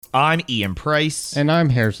I'm Ian Price. And I'm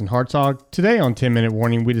Harrison Hartzog. Today on 10-Minute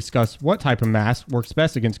Warning, we discuss what type of mask works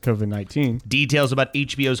best against COVID-19. Details about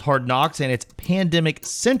HBO's Hard Knocks and its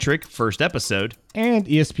pandemic-centric first episode. And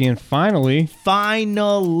ESPN finally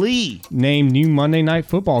named new Monday Night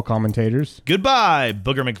Football commentators. Goodbye,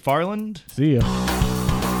 Booger McFarland. See ya.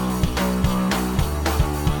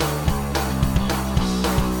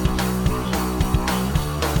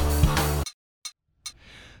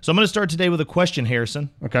 So I'm going to start today with a question, Harrison.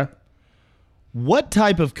 Okay. What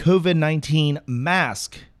type of COVID-19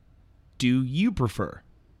 mask do you prefer?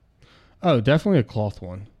 Oh, definitely a cloth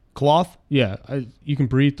one. Cloth? Yeah, you can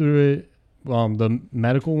breathe through it. The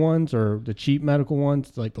medical ones or the cheap medical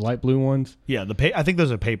ones, like the light blue ones. Yeah, I think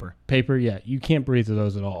those are paper. Paper, yeah. You can't breathe through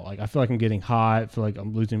those at all. Like I feel like I'm getting hot. I feel like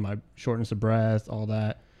I'm losing my shortness of breath, all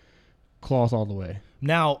that. Cloth all the way.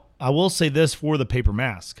 Now, I will say this for the paper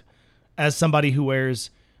mask. As somebody who wears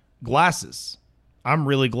glasses, I'm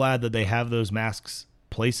really glad that they have those masks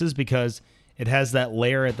places because it has that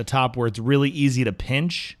layer at the top where it's really easy to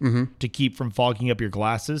pinch to keep from fogging up your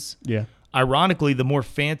glasses. Yeah. Ironically, the more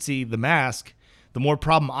fancy the mask, the more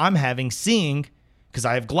problem I'm having seeing because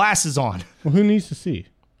I have glasses on. Well, who needs to see?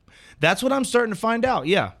 That's what I'm starting to find out.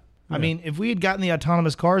 Yeah. I mean, if we had gotten the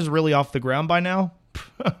autonomous cars really off the ground by now,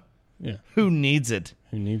 Yeah. who needs it?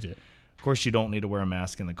 Who needs it? Of course, you don't need to wear a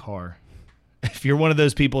mask in the car. If you're one of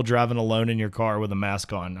those people driving alone in your car with a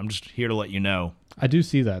mask on, I'm just here to let you know. I do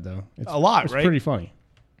see that, though. A lot, it's right? It's pretty funny.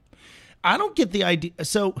 I don't get the idea.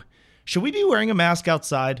 So, should we be wearing a mask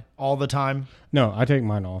outside all the time? No, I take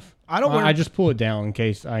mine off. I just pull it down in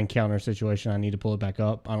case I encounter a situation I need to pull it back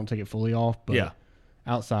up. I don't take it fully off, but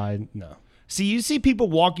outside, no. See, you see people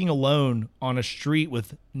walking alone on a street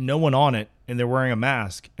with no one on it, and they're wearing a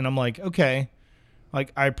mask. And I'm like, okay,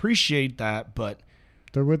 like I appreciate that, but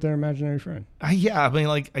they're with their imaginary friend. I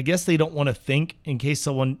guess they don't want to think in case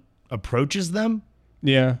someone approaches them.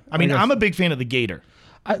 Yeah. I mean, I'm a big fan of the Gator.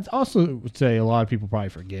 I also would say a lot of people probably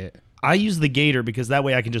forget. I use the Gator because that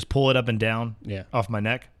way I can just pull it up and down off my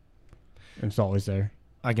neck. And it's always there.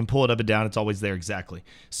 I can pull it up and down. It's always there, exactly.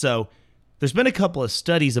 So there's been a couple of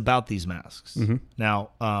studies about these masks.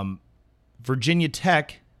 Now, Virginia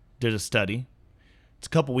Tech did a study. It's a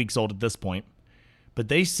couple weeks old at this point. But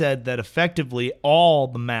they said that effectively all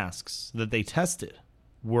the masks that they tested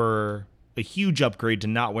were a huge upgrade to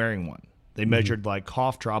not wearing one. They measured like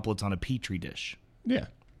cough droplets on a Petri dish. Yeah.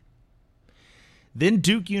 Then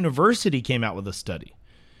Duke University came out with a study,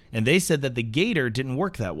 and they said that the Gator didn't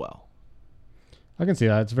work that well. I can see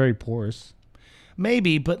that. It's very porous.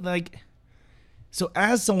 Maybe, but so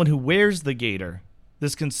as someone who wears the Gator,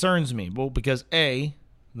 this concerns me. Well, because A,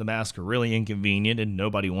 the masks are really inconvenient and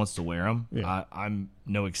nobody wants to wear them. Yeah. I'm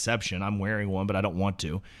no exception. I'm wearing one, but I don't want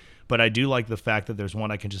to. But I do like the fact that there's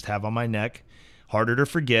one I can just have on my neck, harder to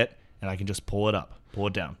forget, and I can just pull it up, pull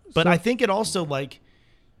it down. But I think it also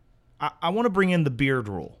I want to bring in the beard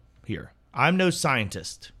rule here. I'm no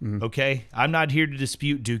scientist, okay? I'm not here to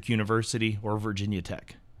dispute Duke University or Virginia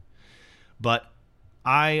Tech. But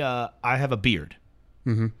I have a beard.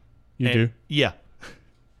 You do? Yeah.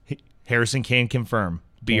 Harrison can confirm.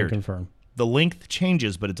 Beard. Can confirm. The length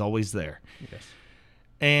changes, but it's always there. Yes.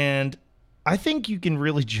 And I think you can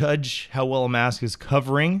really judge how well a mask is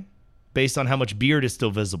covering based on how much beard is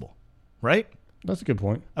still visible, right? That's a good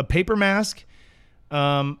point. A paper mask,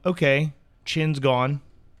 okay, chin's gone.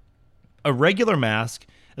 A regular mask,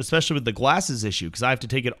 especially with the glasses issue, because I have to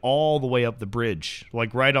take it all the way up the bridge,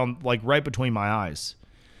 right between my eyes.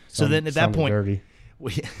 So then at that point, dirty.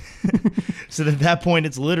 So at that point,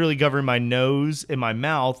 it's literally covering my nose and my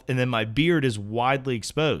mouth, and then my beard is widely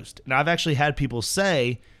exposed. And I've actually had people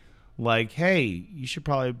say, like, hey, you should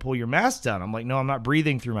probably pull your mask down. I'm like, no, I'm not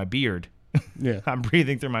breathing through my beard. Yeah. I'm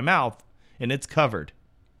breathing through my mouth, and it's covered.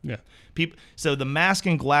 Yeah. So the mask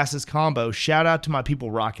and glasses combo, shout out to my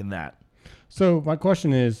people rocking that. So my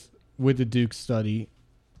question is, with the Duke study,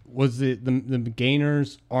 was it the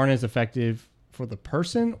gainers aren't as effective for the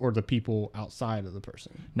person or the people outside of the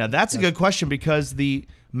person? Now, that's a good question because the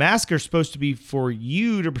masks are supposed to be for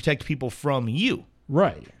you to protect people from you.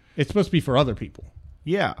 Right. It's supposed to be for other people.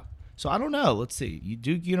 Yeah. So I don't know. Let's see.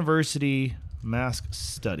 Duke University mask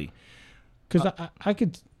study. Because I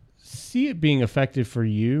could see it being effective for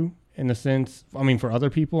you in the sense, for other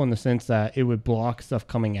people in the sense that it would block stuff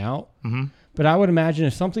coming out. Mm-hmm. But I would imagine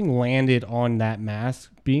if something landed on that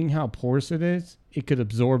mask, being how porous it is, it could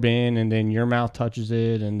absorb in and then your mouth touches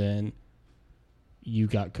it and then you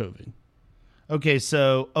got COVID. Okay,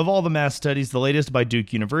 so of all the mask studies, the latest by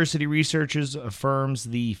Duke University researchers affirms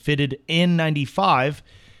the fitted N95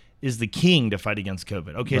 is the king to fight against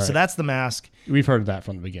COVID. Okay, so Right. that's the mask. We've heard of that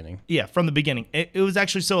from the beginning. Yeah, from the beginning. It was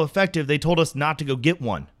actually so effective, they told us not to go get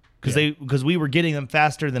one because we were getting them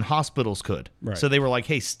faster than hospitals could. Right. So they were like,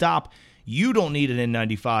 hey, stop. You don't need an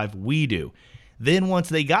N95. We do. Then once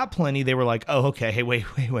they got plenty, they were like, oh, okay, hey, wait.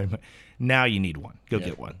 Now you need one. Go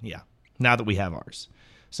get one. Yeah, now that we have ours.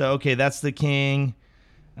 So, okay, that's the king.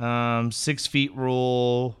 6 feet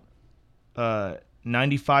rule.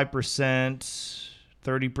 95%,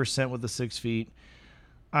 30% with the 6 feet.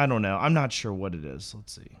 I don't know. I'm not sure what it is.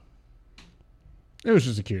 Let's see. It was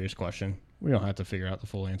just a curious question. We don't have to figure out the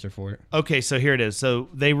full answer for it. Okay, so here it is. So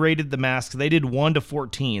they rated the masks. They did 1 to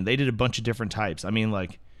 14. They did a bunch of different types. I mean,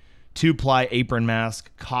 like 2-ply apron mask,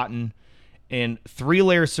 cotton, and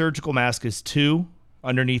 3-layer surgical mask is 2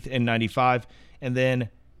 underneath N95. And then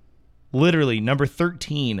literally number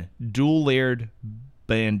 13, dual-layered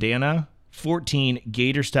bandana, 14,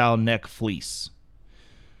 gator-style neck fleece.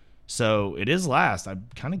 So it is last. I'm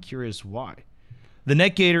kind of curious why. The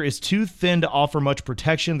neck gaiter is too thin to offer much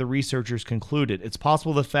protection, the researchers concluded. It's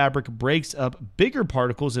possible the fabric breaks up bigger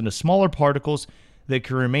particles into smaller particles that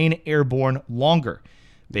can remain airborne longer.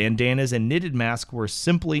 Bandanas and knitted masks were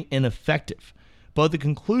simply ineffective. But the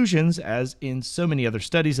conclusions, as in so many other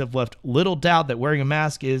studies, have left little doubt that wearing a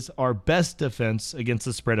mask is our best defense against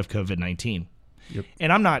the spread of COVID-19. Yep.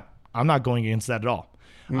 And I'm not going against that at all.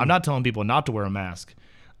 I'm not telling people not to wear a mask.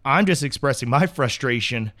 I'm just expressing my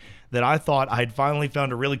frustration that I thought I had finally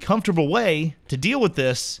found a really comfortable way to deal with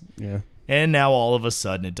this, Yeah. and now all of a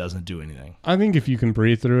sudden it doesn't do anything. I think if you can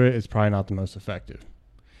breathe through it, it's probably not the most effective.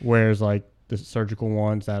 Whereas like the surgical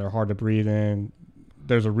ones that are hard to breathe in,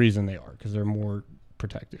 there's a reason they are because they're more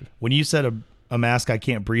protective. When you said a mask I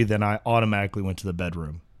can't breathe in, I automatically went to the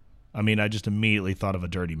bedroom. I mean, I just immediately thought of a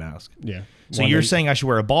dirty mask. Yeah. So you're saying I should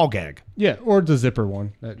wear a ball gag? Yeah, or the zipper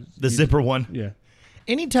one. The zipper one? Yeah.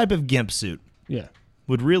 Any type of GIMP suit Yeah.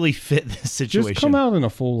 would really fit this situation. Just come out in a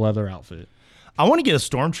full leather outfit. I want to get a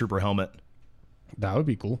stormtrooper helmet. That would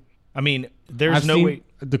be cool. I mean, there's no way.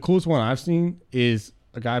 The coolest one I've seen is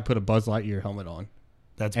a guy put a Buzz Lightyear helmet on.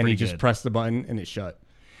 That's and pretty he good. just pressed the button and it shut.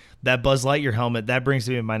 That Buzz Lightyear helmet, that brings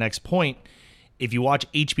me to my next point. If you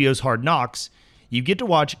watch HBO's Hard Knocks, you get to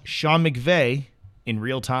watch Sean McVay in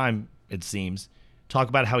real time, it seems, talk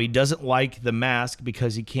about how he doesn't like the mask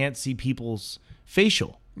because he can't see people's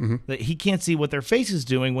facial. That he can't see what their face is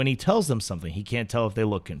doing when he tells them something. He can't tell if they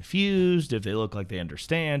look confused, if they look like they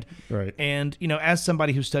understand. Right. And, you know, as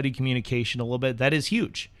somebody who studied communication a little bit, that is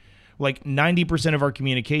huge. Like 90% of our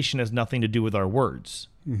communication has nothing to do with our words.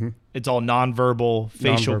 It's all nonverbal,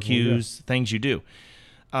 facial cues, things you do.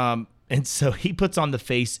 And so he puts on the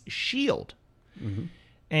face shield.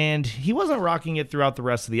 And he wasn't rocking it throughout the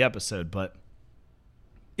rest of the episode, but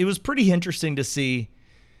it was pretty interesting to see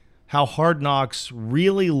how Hard Knocks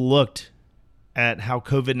really looked at how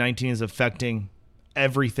COVID-19 is affecting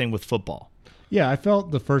everything with football. Yeah, I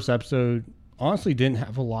felt the first episode honestly didn't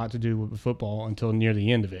have a lot to do with football until near the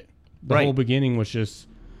end of it. The Right. whole beginning was just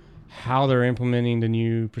how they're implementing the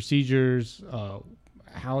new procedures,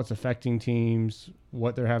 how it's affecting teams,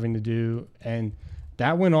 what they're having to do. And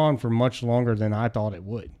that went on for much longer than I thought it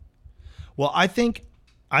would. Well, I think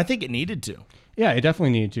it needed to. Yeah, it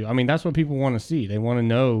definitely needed to. I mean, that's what people want to see. They want to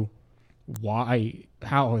know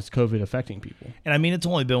how is COVID affecting people. And I mean, it's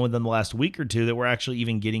only been within the last week or two that we're actually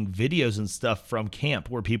even getting videos and stuff from camp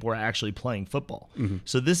where people are actually playing football.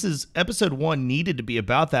 So episode 1 needed to be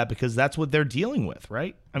about that because that's what they're dealing with,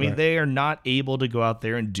 right? I mean, Right. they are not able to go out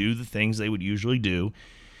there and do the things they would usually do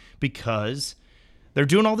because they're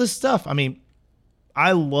doing all this stuff. I mean,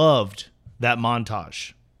 I loved that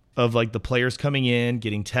montage of like the players coming in,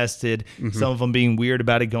 getting tested, some of them being weird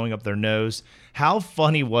about it, going up their nose. How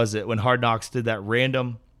funny was it when Hard Knocks did that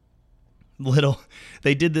random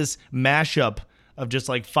they did this mashup of just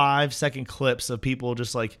like 5-second clips of people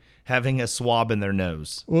just like having a swab in their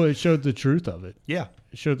nose. Well, it showed the truth of it. Yeah.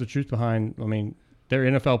 It showed the truth behind, I mean, they're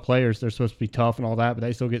NFL players. They're supposed to be tough and all that, but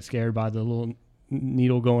they still get scared by the little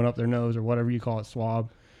needle going up their nose or whatever you call it,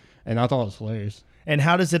 swab. And I thought it was hilarious. And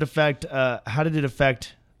how did it affect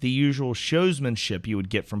the usual showsmanship you would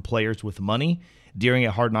get from players with money during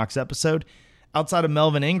a Hard Knocks episode? Outside of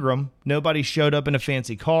Melvin Ingram, nobody showed up in a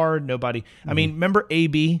fancy car. Nobody. I mean, remember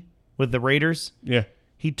AB with the Raiders? Yeah.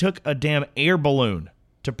 He took a damn air balloon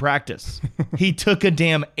to practice. He took a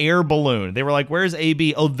damn air balloon. They were like, "Where's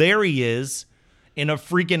AB?" Oh, there he is in a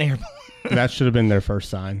freaking air balloon. That should have been their first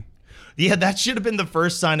sign. Yeah, that should have been the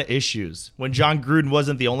first sign of issues when John Gruden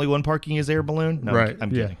wasn't the only one parking his air balloon. No, Right,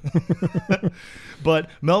 I'm yeah. kidding. But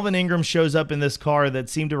Melvin Ingram shows up in this car that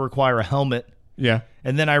seemed to require a helmet. Yeah.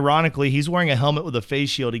 And then ironically, he's wearing a helmet with a face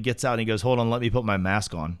shield. He gets out and he goes, "Hold on, let me put my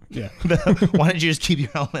mask on." Yeah. Why don't you just keep your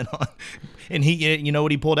helmet on? And you know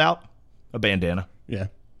what he pulled out? A bandana. Yeah.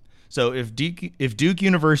 So if Duke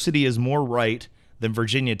University is more right than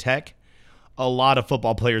Virginia Tech, a lot of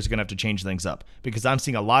football players are going to have to change things up, because I'm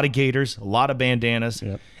seeing a lot of gaiters, a lot of bandanas.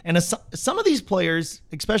 Yep. And some of these players,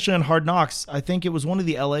 especially on Hard Knocks, I think it was one of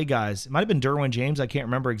the LA guys. It might have been Derwin James. I can't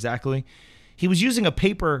remember exactly. He was using a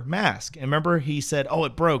paper mask. And remember, he said, "Oh,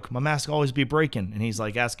 it broke. My mask always be breaking." And he's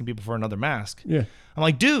like asking people for another mask. Yeah. I'm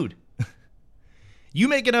like, dude, you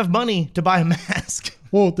make enough money to buy a mask.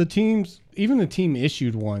 Well, even the team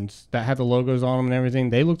issued ones that had the logos on them and everything,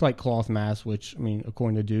 they looked like cloth masks, which, I mean,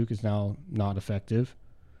 according to Duke, is now not effective.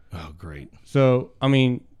 Oh, great. So, I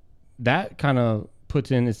mean, that kind of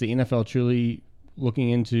puts in, is the NFL truly looking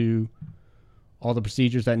into all the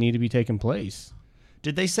procedures that need to be taking place?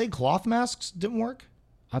 Did they say cloth masks didn't work?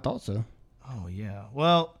 I thought so. Oh, yeah.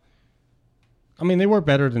 Well, I mean, they work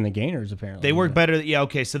better than the gainers, apparently. they work better. Yeah,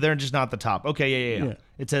 okay. So they're just not the top. Okay, yeah. Yeah.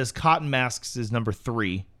 It says cotton masks is number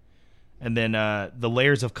 3. And then the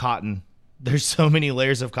layers of cotton. There's so many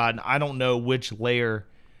layers of cotton. I don't know which layer,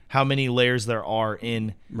 how many layers there are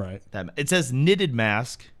in Right. that. It says knitted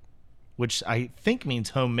mask, which I think means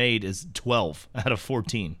homemade, is 12 out of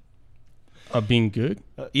 14. Being good?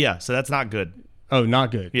 Yeah, so that's not good. Oh,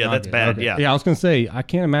 not good. Yeah, Not that's good. bad, Okay. yeah. Yeah, I was going to say, I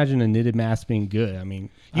can't imagine a knitted mask being good. I mean,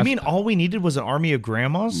 You mean all we needed was an army of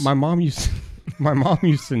grandmas? my mom used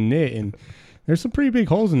to knit, and there's some pretty big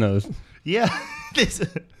holes in those. Yeah.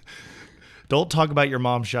 Don't talk about your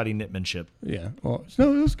mom's shoddy knitmanship. Yeah. Well,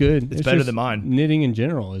 no, it was good. It's better just than mine. Knitting in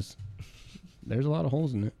general there's a lot of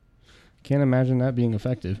holes in it. Can't imagine that being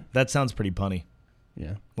effective. That sounds pretty punny.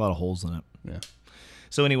 Yeah. A lot of holes in it. Yeah.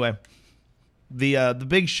 So anyway, the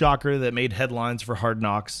big shocker that made headlines for Hard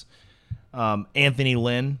Knocks, Anthony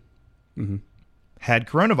Lynn had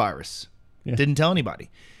coronavirus. Yeah. Didn't tell anybody.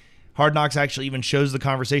 Hard Knocks actually even shows the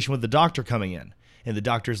conversation with the doctor coming in. And the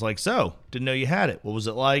doctor's like, "So, didn't know you had it. What was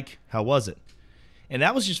it like? How was it?" And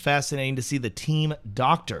that was just fascinating to see the team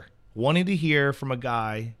doctor wanting to hear from a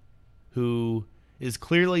guy who is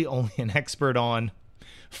clearly only an expert on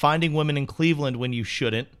finding women in Cleveland when you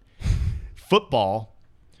shouldn't, football,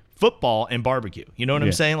 and barbecue. You know what I'm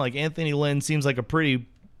Yeah. saying? Like, Anthony Lynn seems like a pretty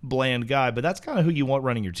bland guy, but that's kind of who you want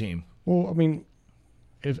running your team. Well, I mean,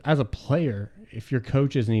 as a player, if your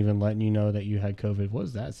coach isn't even letting you know that you had COVID, what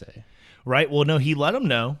does that say? Right? Well, no, he let him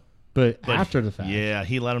know. But after the fact. Yeah,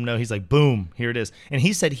 he let him know. He's like, boom, here it is. And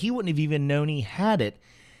he said he wouldn't have even known he had it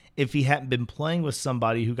if he hadn't been playing with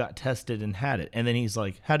somebody who got tested and had it. And then he's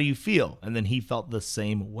like, "How do you feel?" And then he felt the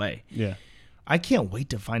same way. Yeah. I can't wait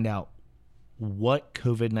to find out what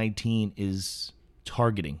COVID-19 is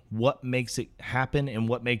targeting, what makes it happen, and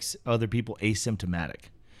what makes other people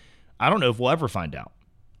asymptomatic. I don't know if we'll ever find out,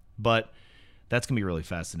 but that's going to be really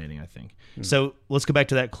fascinating, I think. So let's go back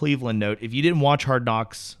to that Cleveland note. If you didn't watch Hard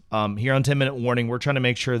Knocks, here on 10-Minute Warning, we're trying to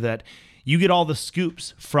make sure that you get all the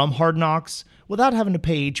scoops from Hard Knocks without having to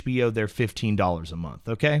pay HBO their $15 a month,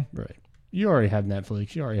 okay? Right. You already have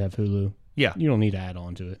Netflix. You already have Hulu. Yeah. You don't need to add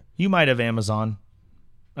on to it. You might have Amazon.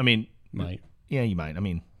 I mean, Might. yeah, you might. I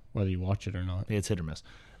mean, Whether you watch it or not. it's hit or miss.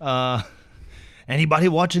 Anybody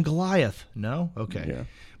watching Goliath? No? Okay. Yeah.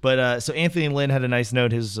 But so Anthony Lynn had a nice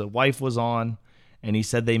note. His wife was on, and he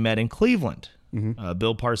said they met in Cleveland.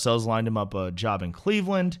 Bill Parcells lined him up a job in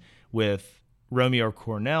Cleveland with Romeo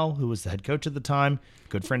Cornell, who was the head coach at the time,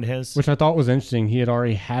 good friend of his. Which I thought was interesting. He had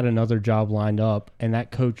already had another job lined up, and that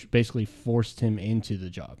coach basically forced him into the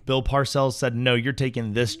job. Bill Parcells said, "No, you're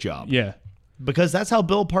taking this job." Yeah. Because that's how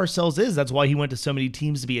Bill Parcells is. That's why he went to so many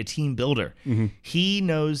teams to be a team builder. He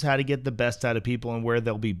knows how to get the best out of people and where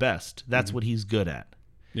they'll be best. That's what he's good at.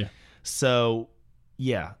 Yeah. So,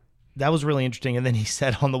 yeah, that was really interesting. And then he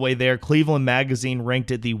said on the way there, Cleveland Magazine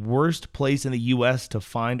ranked it the worst place in the U.S. to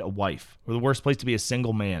find a wife, or the worst place to be a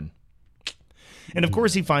single man. And, of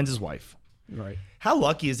course, he finds his wife. Right. How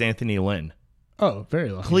lucky is Anthony Lynn? Oh,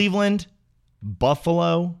 very lucky. Cleveland,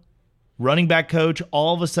 Buffalo, running back coach,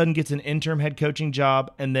 all of a sudden gets an interim head coaching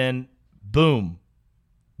job, and then, boom,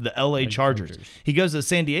 the L.A. Chargers. He goes to the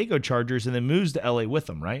San Diego Chargers and then moves to L.A. with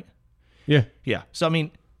them, right? Yeah. Yeah. So, I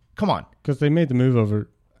mean, come on. Because they made the move over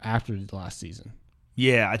after the last season.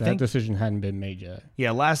 Yeah, I That think decision hadn't been made yet.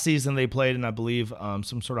 Yeah, last season they played in, I believe,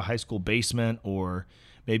 some sort of high school basement or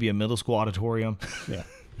maybe a middle school auditorium. Yeah.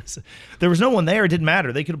 There was no one there. It didn't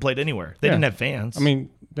matter. They could have played anywhere. They Yeah. didn't have fans. I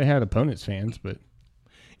mean, they had opponents' fans, but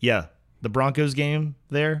yeah, the Broncos game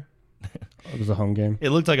there, it was a home game. it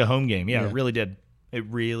looked like a home game. Yeah, Yeah. it really did. It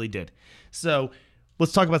really did. So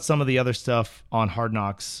let's talk about some of the other stuff on Hard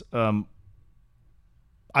Knocks.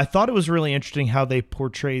 I thought it was really interesting how they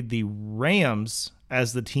portrayed the Rams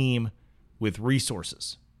as the team with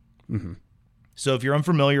resources. Mm-hmm. So if you're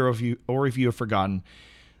unfamiliar or if you have forgotten,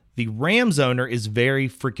 the Rams owner is very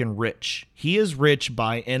freaking rich. He is rich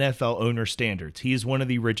by NFL owner standards. He is one of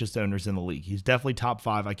the richest owners in the league. He's definitely top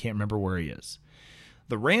 5. I can't remember where he is.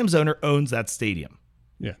 The Rams owner owns that stadium.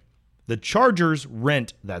 Yeah. The Chargers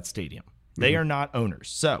rent that stadium. They are not owners.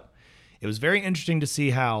 So it was very interesting to see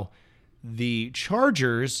how the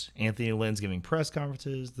Chargers, Anthony Lynn's giving press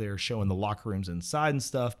conferences, they're showing the locker rooms inside and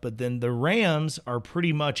stuff, but then the Rams are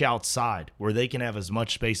pretty much outside where they can have as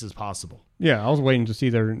much space as possible. Yeah, I was waiting to see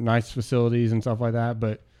their nice facilities and stuff like that,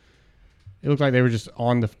 but it looked like they were just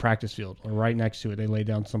on the practice field or right next to it. They laid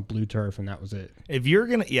down some blue turf and that was it. If you're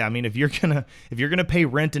gonna pay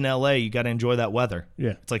rent in LA, you got to enjoy that weather.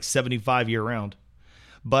 Yeah. It's like 75 year round.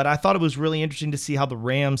 But I thought it was really interesting to see how the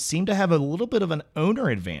Rams seem to have a little bit of an owner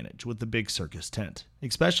advantage with the big circus tent,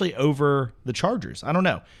 especially over the Chargers. I don't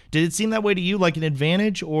know. Did it seem that way to you, like an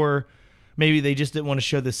advantage, or maybe they just didn't want to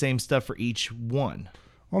show the same stuff for each one?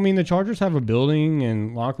 Well, I mean, the Chargers have a building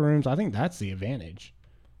and locker rooms. I think that's the advantage.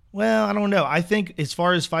 Well, I don't know. I think as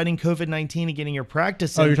far as fighting COVID-19 and getting your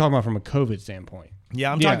practice in, Oh, you're talking about from a COVID standpoint. Yeah,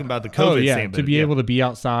 I'm talking about the COVID standpoint. To be able to be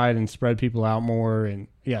outside and spread people out more, and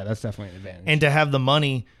yeah, that's definitely an advantage. And to have the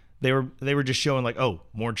money, they were just showing like, oh,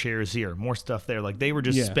 more chairs here, more stuff there. Like they were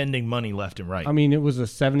just spending money left and right. I mean, it was a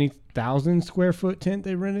 70,000 square foot tent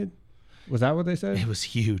they rented. Was that what they said? It was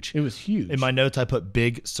huge. It was huge. In my notes, I put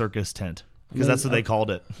big circus tent because that's what they called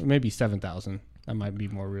it. Maybe 7,000. That might be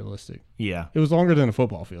more realistic. Yeah. It was longer than a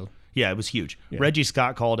football field. Yeah, it was huge. Yeah. Reggie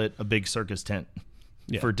Scott called it a big circus tent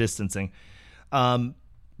for distancing.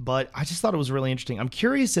 But I just thought it was really interesting. I'm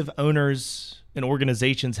curious if owners and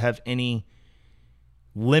organizations have any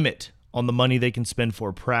limit on the money they can spend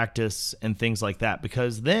for practice and things like that,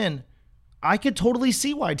 because then I could totally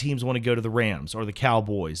see why teams want to go to the Rams or the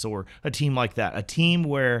Cowboys or a team like that, a team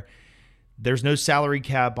where there's no salary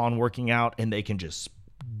cap on working out and they can just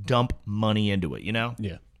dump money into it, you know?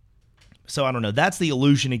 Yeah. So I don't know. That's the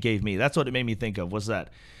illusion it gave me. That's what it made me think of, was that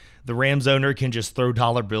the Rams owner can just throw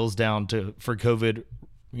dollar bills down for COVID,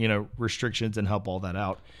 restrictions and help all that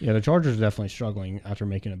out. Yeah, the Chargers are definitely struggling after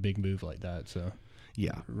making a big move like that. So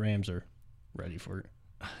yeah, Rams are ready for it.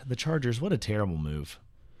 The Chargers, what a terrible move.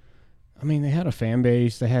 I mean, they had a fan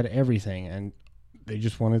base, they had everything, and they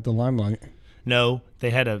just wanted the limelight. No,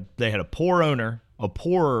 they had a poor owner,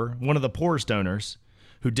 one of the poorest owners,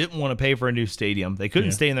 who didn't want to pay for a new stadium. They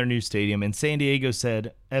couldn't stay in their new stadium, and San Diego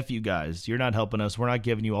said, F you guys, you're not helping us. We're not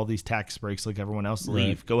giving you all these tax breaks like everyone else.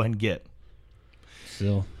 Leave. Right. Go ahead and get.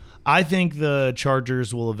 Still. I think the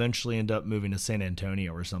Chargers will eventually end up moving to San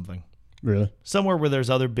Antonio or something. Really? Somewhere where there's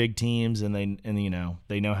other big teams and they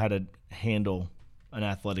know how to handle an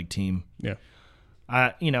athletic team. Yeah.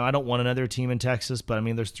 I don't want another team in Texas, but I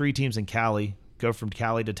mean, there's 3 teams in Cali. Go from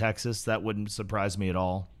Cali to Texas, that wouldn't surprise me at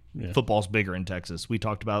all. Yeah. Football's bigger in Texas. We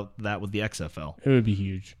talked about that with the XFL. It would be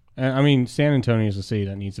huge. I mean, San Antonio is a city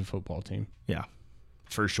that needs a football team. Yeah,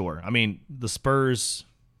 for sure. I mean, the Spurs,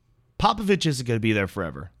 Popovich isn't going to be there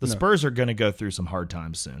forever. The Spurs are going to go through some hard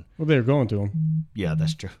times soon. Well, they're going to them. Yeah,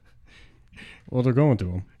 that's true. Well, they're going to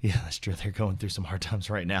them. Yeah, that's true. They're going through some hard times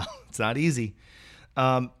right now. It's not easy.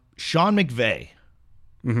 Sean McVay.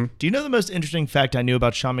 Mm-hmm. Do you know the most interesting fact I knew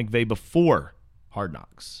about Sean McVay before Hard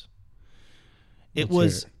Knocks?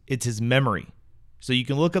 It's his memory. So you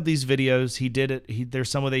can look up these videos. He did it. There's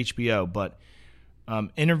some with HBO, but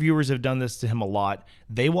interviewers have done this to him a lot.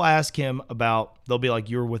 They will ask him they'll be like,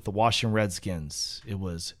 you were with the Washington Redskins. It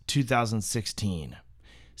was 2016,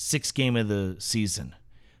 6th game of the season,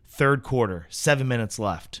 3rd quarter, 7 minutes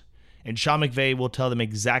left. And Sean McVay will tell them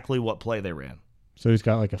exactly what play they ran. So he's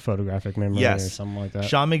got like a photographic memory or something like that.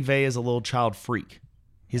 Sean McVay is a little child freak.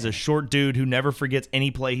 He's a short dude who never forgets any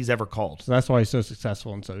play he's ever called. So that's why he's so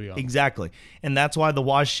successful and so young. Exactly. And that's why the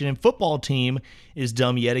Washington football team is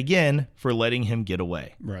dumb yet again for letting him get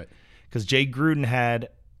away. Right. Because Jay Gruden had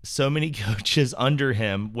so many coaches under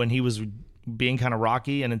him when he was being kind of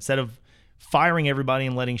rocky, and instead of firing everybody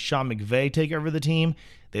and letting Sean McVay take over the team,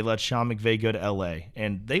 they let Sean McVay go to L.A.,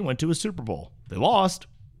 and they went to a Super Bowl. They lost,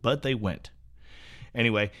 but they went.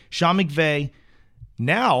 Anyway, Sean McVay,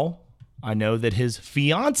 now I know that his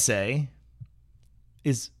fiance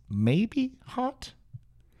is maybe hot.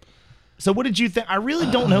 So what did you think? I really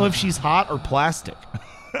don't know if she's hot or plastic.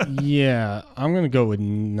 Yeah, I'm going to go with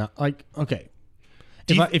not, okay.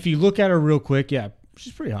 If you look at her real quick, yeah,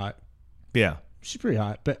 she's pretty hot. Yeah. She's pretty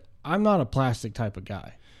hot, but I'm not a plastic type of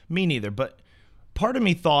guy. Me neither, but part of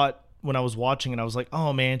me thought when I was watching it, I was like,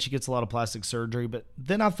 oh man, she gets a lot of plastic surgery. But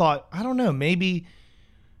then I thought, I don't know, maybe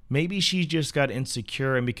maybe she just got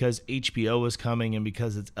insecure, and because HBO was coming and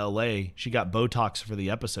because it's LA, she got Botox for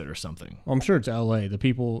the episode or something. I'm sure it's LA. The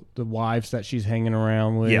people, the wives that she's hanging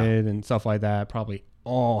around with and stuff like that probably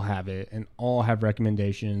all have it and all have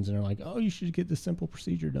recommendations and are like, oh, you should get this simple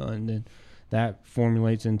procedure done. And then that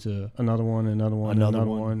formulates into another one. I don't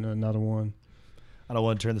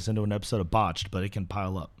want to turn this into an episode of Botched, but it can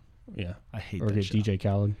pile up. Yeah. I hate or that get show. DJ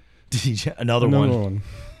Khaled. Another one.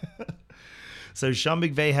 So Sean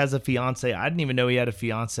McVay has a fiance. I didn't even know he had a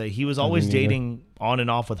fiance. He was always dating on and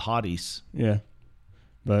off with hotties. Yeah.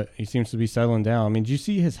 But he seems to be settling down. I mean, did you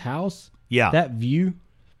see his house? Yeah. That view?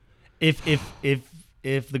 If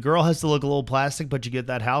the girl has to look a little plastic, but you get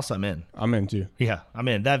that house, I'm in. I'm in too. Yeah, I'm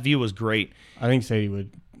in. That view was great. I think Sadie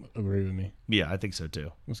would agree with me. Yeah, I think so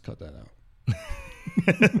too. Let's cut that out.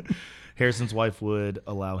 Harrison's wife would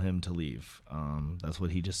allow him to leave. That's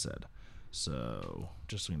what he just said. So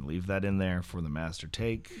just going to leave that in there for the master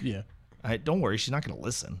take. Yeah. Don't worry, she's not going to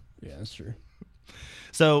listen. Yeah, that's true.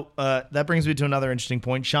 So that brings me to another interesting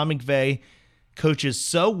point. Sean McVay coaches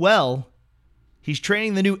so well. He's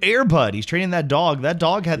training the new Air Bud. He's training that dog. That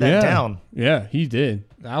dog had that down. Yeah, he did.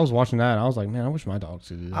 I was watching that. And I was like, man, I wish my dogs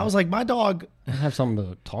could do that. I was like, my dog. I have something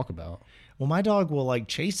to talk about. Well, my dog will like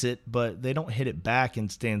chase it, but they don't hit it back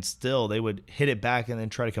and stand still. They would hit it back and then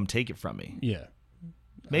try to come take it from me. Yeah.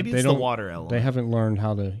 Maybe it's the water element. They haven't learned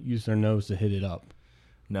how to use their nose to hit it up.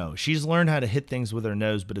 No, she's learned how to hit things with her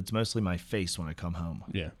nose, but it's mostly my face when I come home.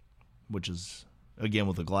 Yeah. Which is, again,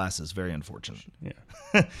 with the glasses, very unfortunate.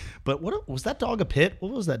 Yeah. But what was that dog a pit?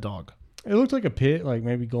 What was that dog? It looked like a pit, like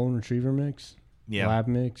maybe golden retriever mix. Yeah. Lab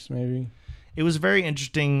mix, maybe. It was a very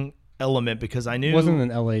interesting element because I knew... It wasn't an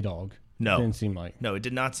LA dog. No. It didn't seem like. No, it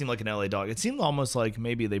did not seem like an LA dog. It seemed almost like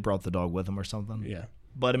maybe they brought the dog with them or something. Yeah.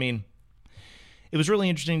 But, I mean, it was really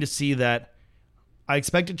interesting to see that I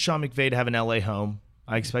expected Sean McVay to have an LA home.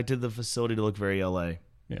 I expected the facility to look very LA.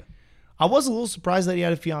 Yeah. I was a little surprised that he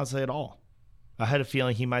had a fiance at all. I had a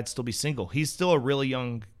feeling he might still be single. He's still a really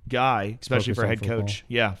young guy, especially for a head coach.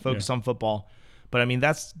 Yeah, focus on football. But, I mean,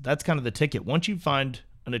 that's kind of the ticket. Once you find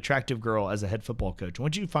an attractive girl as a head football coach,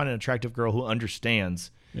 once you find an attractive girl who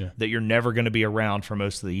understands that you're never going to be around for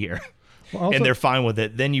most of the year, and they're fine with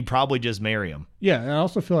it, then you probably just marry them. Yeah, and I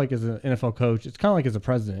also feel like as an NFL coach, it's kind of like as a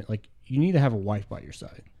president, like you need to have a wife by your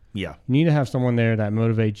side. Yeah. You need to have someone there that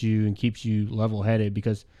motivates you and keeps you level-headed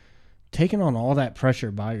because taking on all that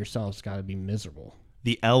pressure by yourself's got to be miserable.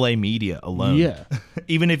 The LA media alone. Yeah.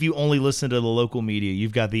 Even if you only listen to the local media,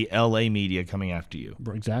 you've got the LA media coming after you.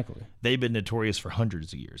 Exactly. They've been notorious for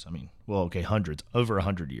hundreds of years. I mean, well, okay, hundreds. Over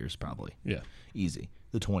 100 years, probably. Yeah. Easy.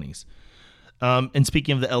 The 20s. And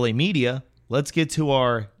speaking of the LA media, let's get to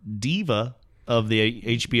our diva of the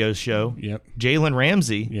HBO show. Yep. Jalen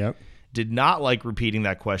Ramsey. Yep. Did not like repeating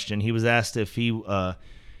that question. He was asked if he...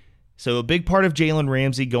 So a big part of Jalen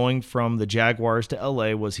Ramsey going from the Jaguars to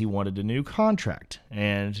LA was he wanted a new contract.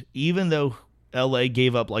 And even though LA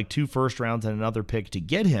gave up like 2 first rounds and another pick to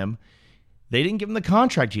get him, they didn't give him the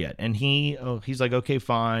contract yet. And he's like, okay,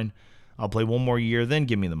 fine. I'll play 1 more year, then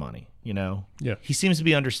give me the money. You know? Yeah. He seems to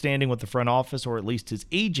be understanding what the front office, or at least his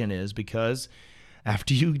agent, is, because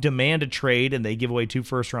after you demand a trade and they give away 2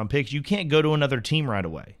 first-round picks, you can't go to another team right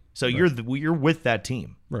away. So you're with that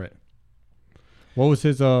team. Right. What was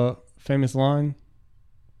his famous line?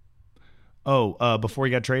 Before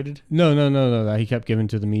he got traded? No. That he kept giving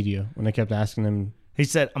to the media when they kept asking him. He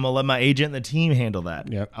said, I'm going to let my agent and the team handle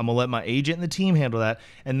that. Yep. I'm going to let my agent and the team handle that.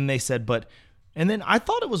 And then they said, and then I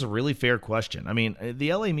thought it was a really fair question. I mean,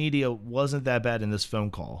 the LA media wasn't that bad in this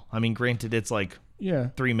phone call. I mean, granted, it's like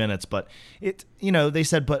 3 minutes, but they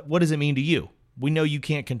said, but what does it mean to you? We know you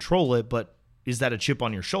can't control it, but is that a chip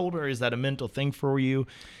on your shoulder? Is that a mental thing for you?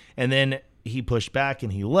 And then he pushed back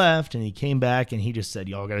and he left and he came back and he just said,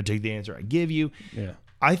 y'all got to take the answer I give you. Yeah.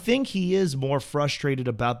 I think he is more frustrated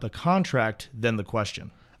about the contract than the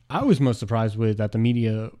question. I was most surprised with that the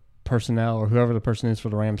media personnel or whoever the person is for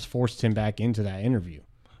the Rams forced him back into that interview.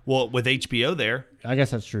 Well, with HBO there. I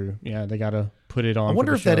guess that's true. Yeah, they got to put it on. I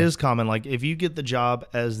wonder if that is common. Like, if you get the job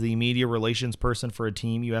as the media relations person for a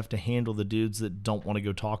team, you have to handle the dudes that don't want to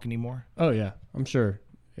go talk anymore. Oh, yeah. I'm sure.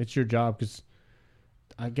 It's your job because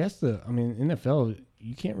I guess NFL,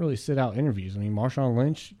 you can't really sit out interviews. I mean, Marshawn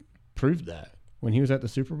Lynch proved that when he was at the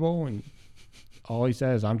Super Bowl, and all he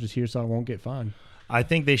says, I'm just here so I won't get fined. I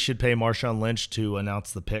think they should pay Marshawn Lynch to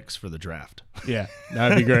announce the picks for the draft. Yeah,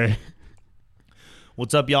 that'd be great.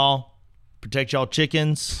 What's up, y'all? Protect y'all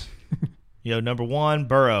chickens. Number 1,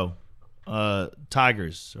 Burrow,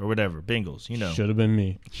 Tigers or whatever, Bengals. Should have been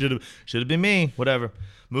me. Should have been me. Whatever.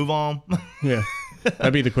 Move on. Yeah,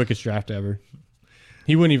 that'd be the quickest draft ever.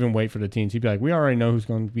 He wouldn't even wait for the teams. He'd be like, we already know who's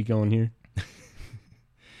going to be going here.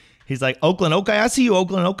 He's like, Oakland, okay, I see you,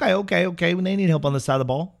 Oakland. Okay. When they need help on the side of the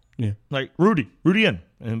ball. Yeah. Like, Rudy in.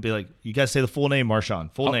 And be like, you guys say the full name,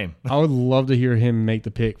 Marshawn. Full name. I would love to hear him make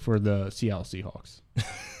the pick for the Seattle Seahawks.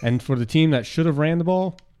 And for the team that should have ran the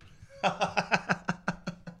ball.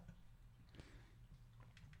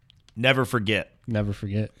 Never forget. Never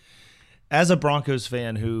forget. As a Broncos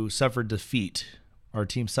fan who suffered defeat, our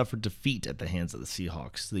team suffered defeat at the hands of the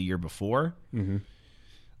Seahawks the year before. Mm-hmm.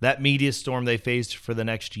 That media storm they faced for the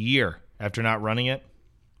next year after not running it.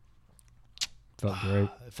 Felt great.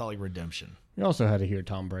 It felt like redemption. You also had to hear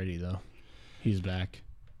Tom Brady, though. He's back.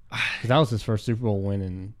 'Cause that was his first Super Bowl win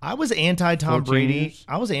in I was anti-Tom 14 Brady. years?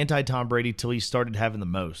 I was anti-Tom Brady till he started having the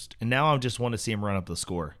most. And now I just want to see him run up the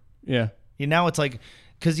score. Yeah. Now it's like,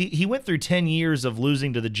 because he went through 10 years of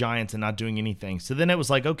losing to the Giants and not doing anything. So then it was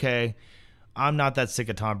like, okay, I'm not that sick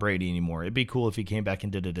of Tom Brady anymore. It'd be cool if he came back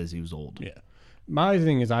and did it as he was old. Yeah. My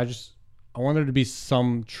thing is I want there to be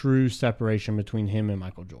some true separation between him and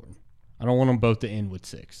Michael Jordan. I don't want them both to end with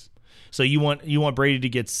 6. So you want Brady to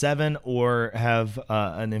get 7 or have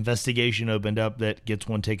an investigation opened up that gets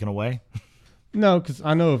one taken away? No, because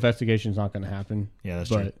I know investigation's not going to happen. Yeah, that's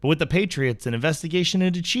true. But with the Patriots, an investigation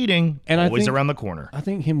into cheating and always I think, around the corner. I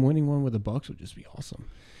think him winning one with the Bucs would just be awesome.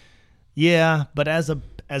 Yeah, but as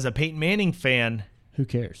a Peyton Manning fan, who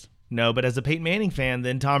cares? No, but as a Peyton Manning fan,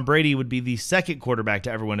 then Tom Brady would be the second quarterback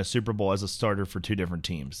to ever win a Super Bowl as a starter for 2 different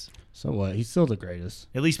teams. So what? He's still the greatest.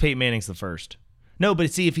 At least Peyton Manning's the first. No,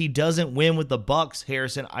 but see, if he doesn't win with the Bucs,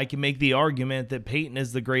 Harrison, I can make the argument that Peyton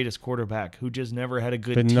is the greatest quarterback who just never had a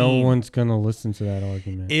good team. But no one's going to listen to that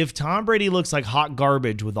argument. If Tom Brady looks like hot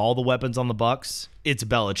garbage with all the weapons on the Bucs, it's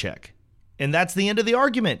Belichick. And that's the end of the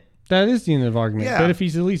argument. That is the end of the argument. Yeah. But if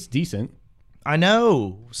he's at least decent. I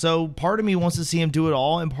know. So part of me wants to see him do it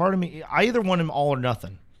all, and part of me, I either want him all or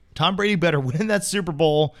nothing. Tom Brady better win that Super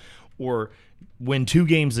Bowl or win 2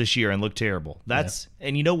 games this year and look terrible.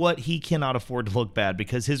 And you know what? He cannot afford to look bad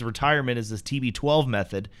because his retirement is this TB12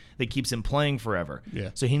 method that keeps him playing forever.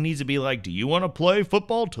 Yeah. So he needs to be like, do you want to play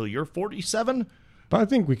football till you're 47? But I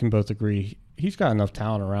think we can both agree he's got enough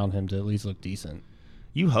talent around him to at least look decent.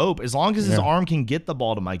 You hope, as long as his arm can get the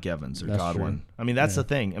ball to Mike Evans or That's Godwin. true. I mean, that's the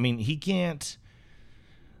thing. I mean, he can't.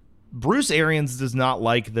 Bruce Arians does not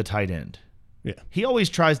like the tight end. Yeah. He always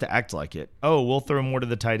tries to act like it. Oh, we'll throw more to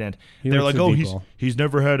the tight end. He They're likes like, the oh, deep ball. he's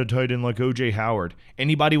never had a tight end like O.J. Howard.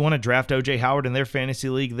 Anybody want to draft O.J. Howard in their fantasy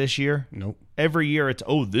league this year? Nope. Every year it's,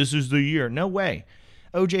 oh, this is the year. No way.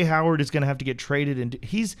 O.J. Howard is going to have to get traded. And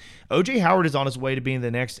O.J. Howard is on his way to being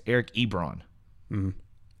the next Eric Ebron. Mm-hmm.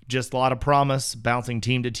 Just a lot of promise, bouncing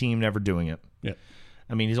team to team, never doing it. Yeah.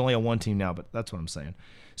 I mean, he's only on one team now, but that's what I'm saying.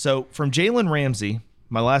 So from Jalen Ramsey,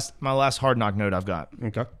 my last Hard Knock note I've got.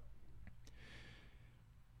 Okay.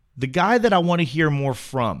 The guy that I want to hear more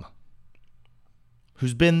from,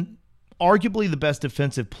 who's been arguably the best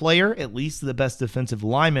defensive player, at least the best defensive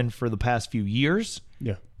lineman for the past few years,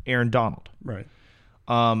 Yeah. Aaron Donald. Right.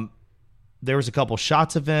 There was a couple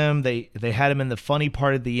shots of him. They had him in the funny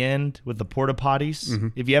part at the end with the porta potties. Mm-hmm.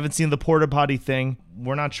 If you haven't seen the porta potty thing,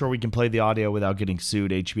 we're not sure we can play the audio without getting sued.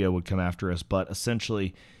 HBO would come after us. But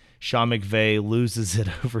essentially, Sean McVay loses it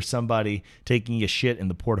over somebody taking a shit in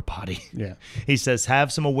the porta potty. Yeah. He says,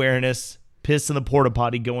 have some awareness, piss in the porta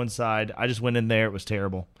potty, go inside. I just went in there. It was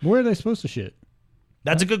terrible. Where are they supposed to shit?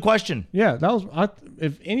 That's a good question. Yeah, that was.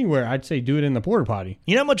 If anywhere, I'd say do it in the porta potty.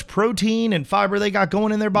 You know how much protein and fiber they got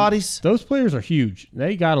going in their bodies? Those players are huge.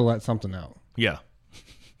 They got to let something out. Yeah.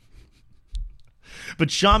 But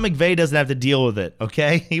Sean McVay doesn't have to deal with it,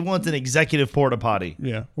 okay? He wants an executive porta potty.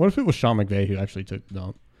 Yeah. What if it was Sean McVay who actually took the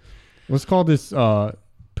dump? Let's call this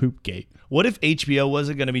poop gate. What if HBO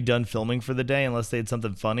wasn't going to be done filming for the day unless they had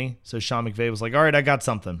something funny? So Sean McVay was like, all right, I got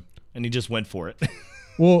something. And he just went for it.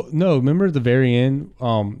 Well, no, remember at the very end,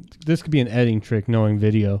 this could be an editing trick knowing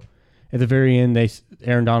video. At the very end,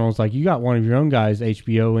 Aaron Donald was like, you got one of your own guys,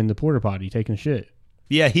 HBO, in the porta potty taking a shit.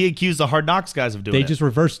 Yeah, he accused the Hard Knocks guys of doing it. They just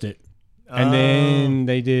reversed it. And then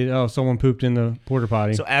they did, someone pooped in the porta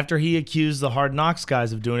potty. So after he accused the Hard Knocks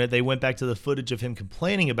guys of doing it, they went back to the footage of him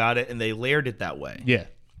complaining about it, and they layered it that way. Yeah.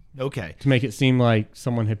 Okay. To make it seem like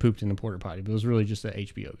someone had pooped in the porta potty, but it was really just the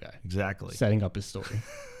HBO guy. Exactly. Setting up his story.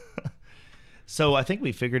 So I think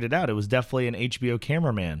we figured it out. It was definitely an HBO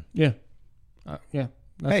cameraman. Yeah. Yeah.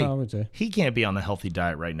 That's how I would say. He can't be on a healthy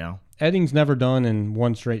diet right now. Editing's never done in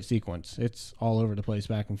one straight sequence. It's all over the place,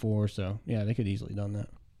 back and forth. So, yeah, they could easily done that.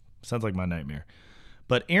 Sounds like my nightmare.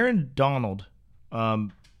 But Aaron Donald, I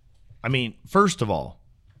mean, first of all,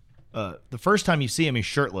 the first time you see him, he's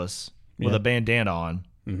shirtless with a bandana on.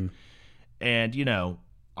 Mm-hmm. And,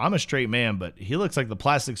 I'm a straight man, but he looks like the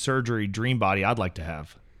plastic surgery dream body I'd like to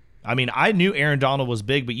have. I mean, I knew Aaron Donald was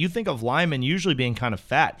big, but you think of linemen usually being kind of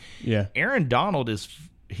fat. Yeah. Aaron Donald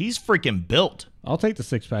he's freaking built. I'll take the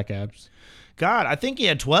 6-pack abs. God, I think he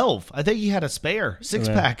had 12. I think he had a spare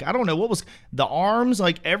 6-pack. I don't know what was the arms,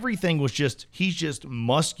 like everything was he's just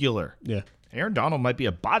muscular. Yeah. Aaron Donald might be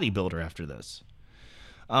a bodybuilder after this.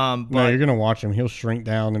 No, you're going to watch him. He'll shrink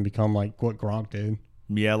down and become like what Gronk did.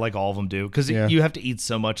 Yeah, like all of them do. Because you have to eat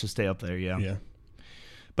so much to stay up there, Yeah.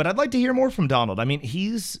 But I'd like to hear more from Donald. I mean,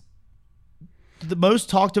 he's the most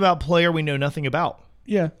talked about player we know nothing about.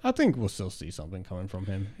 Yeah, I think we'll still see something coming from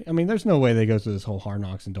him. I mean, there's no way they go through this whole Hard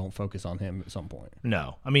Knocks and don't focus on him at some point.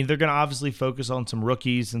 No. I mean, they're going to obviously focus on some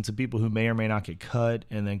rookies and some people who may or may not get cut,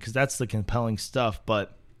 and then because that's the compelling stuff.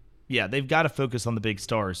 But, yeah, they've got to focus on the big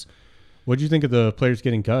stars. What do you think of the players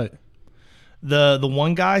getting cut? The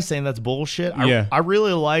one guy saying that's bullshit, I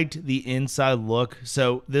really liked the inside look.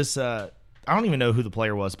 So this, I don't even know who the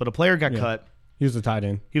player was, but a player got cut. He was a tight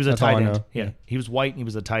end. He was a tight end. Yeah. He was white and he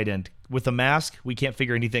was a tight end. With a mask, we can't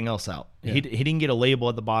figure anything else out. Yeah. He didn't get a label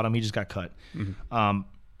at the bottom. He just got cut. Mm-hmm.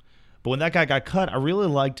 But when that guy got cut, I really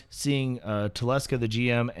liked seeing Teleska, the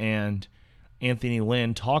GM, and Anthony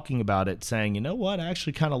Lynn talking about it, saying, you know what, I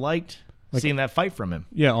actually kind of liked seeing that fight from him.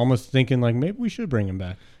 Yeah, almost thinking like maybe we should bring him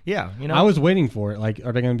back. Yeah, I was waiting for it. Like,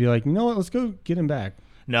 are they going to be like, you know what, let's go get him back?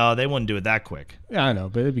 No, they wouldn't do it that quick. Yeah, I know,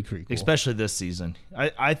 but it'd be pretty cool. Especially this season.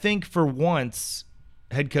 I think for once,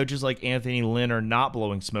 head coaches like Anthony Lynn are not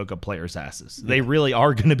blowing smoke up players' asses. Yeah. They really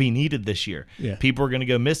are going to be needed this year. Yeah. People are going to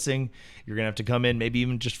go missing. You're going to have to come in maybe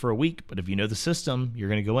even just for a week. But if you know the system, you're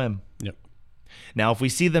going to go in. Yep. Now, if we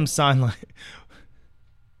see them sign like...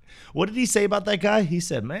 What did he say about that guy? He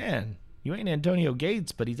said, man, you ain't Antonio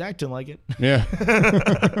Gates, but he's acting like it. Yeah.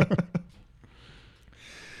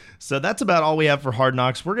 So that's about all we have for Hard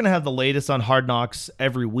Knocks. We're going to have the latest on Hard Knocks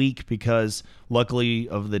every week because luckily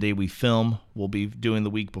of the day we film, we'll be doing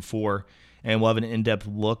the week before, and we'll have an in-depth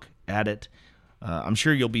look at it. I'm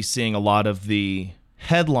sure you'll be seeing a lot of the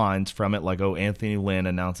headlines from it, like, oh, Anthony Lynn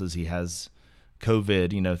announces he has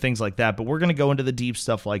COVID, things like that. But we're going to go into the deep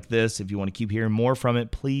stuff like this. If you want to keep hearing more from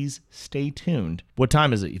it, please stay tuned. What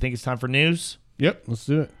time is it? You think it's time for news? Yep, let's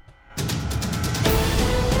do it.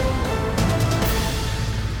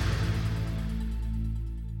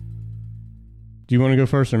 Do you want to go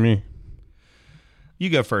first or me? You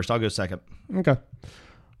go first. I'll go second. Okay.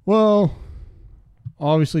 Well,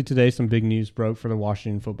 obviously today some big news broke for the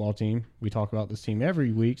Washington football team. We talk about this team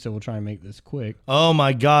every week, so we'll try and make this quick. Oh,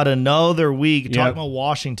 my God. Another week talking about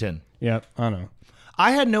Washington. Yep, I know.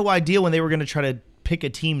 I had no idea when they were going to try to pick a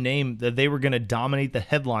team name that they were going to dominate the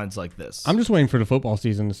headlines like this. I'm just waiting for the football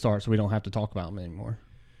season to start so we don't have to talk about them anymore.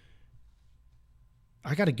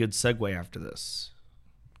 I got a good segue after this.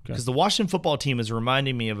 Because the Washington football team is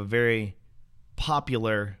reminding me of a very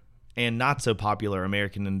popular and not so popular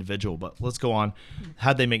American individual. But let's go on.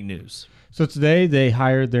 How'd they make news? So today they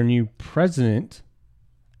hired their new president,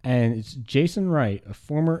 and it's Jason Wright, a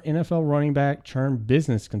former NFL running back turned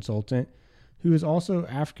business consultant who is also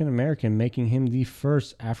African-American, making him the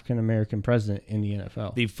first African-American president in the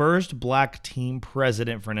NFL. The first black team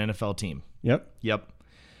president for an NFL team. Yep.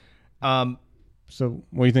 So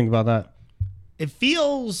what do you think about that? It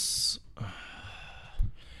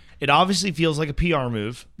obviously feels like a PR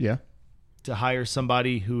move. Yeah. To hire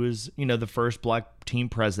somebody who is, the first black team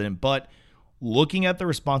president. But looking at the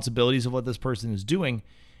responsibilities of what this person is doing,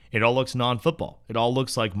 it all looks non-football. It all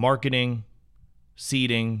looks like marketing,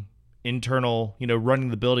 seating, internal, running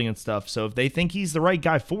the building and stuff. So if they think he's the right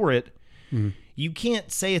guy for it, you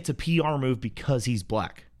can't say it's a PR move because he's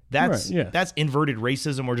black. That's inverted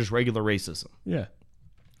racism or just regular racism. Yeah.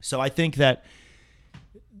 So I think that...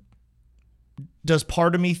 Does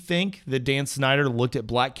part of me think that Dan Snyder looked at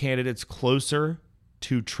black candidates closer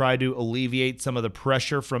to try to alleviate some of the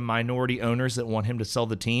pressure from minority owners that want him to sell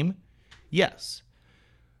the team? Yes.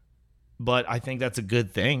 But I think that's a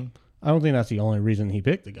good thing. I don't think that's the only reason he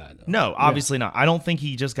picked the guy, though. No, obviously not. I don't think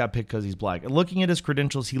he just got picked because he's black. Looking at his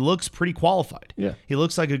credentials, he looks pretty qualified. Yeah. He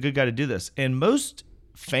looks like a good guy to do this. And most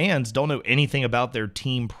fans don't know anything about their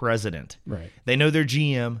team president. Right. They know their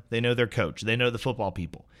GM. They know their coach. They know the football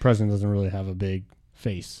people. President doesn't really have a big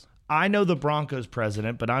face. I know the Broncos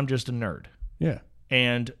president, but I'm just a nerd. Yeah.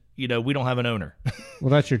 And, we don't have an owner. Well,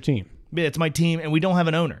 that's your team. It's my team, and we don't have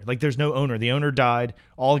an owner. Like, there's no owner. The owner died.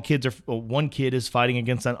 All the kids one kid is fighting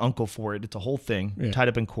against that uncle for it. It's a whole thing tied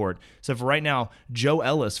up in court. So for right now, Joe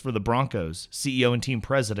Ellis for the Broncos, CEO and team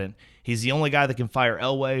president, he's the only guy that can fire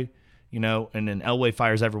Elway, and then Elway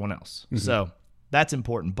fires everyone else. Mm-hmm. So that's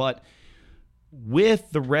important. But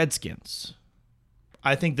with the Redskins,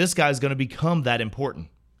 I think this guy is going to become that important.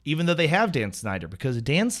 even though they have Dan Snyder, because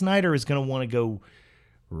Dan Snyder is going to want to go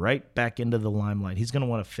right back into the limelight. He's going to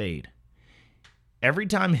want to fade. Every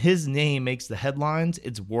time his name makes the headlines,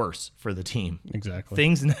 it's worse for the team. Exactly.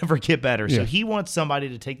 Things never get better. Yeah. So he wants somebody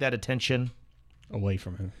to take that attention away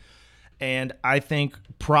from him. And I think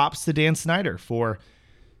props to Dan Snyder for,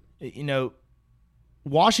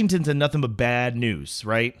 Washington's in nothing but bad news,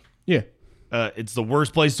 right? Yeah. It's the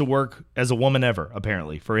worst place to work as a woman ever,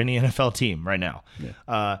 apparently, for any NFL team right now.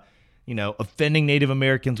 Yeah. Offending Native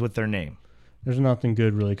Americans with their name. There's nothing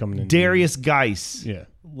good really coming in. Darius Geis. Yeah.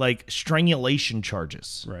 Like strangulation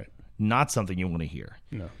charges. Right. Not something you want to hear.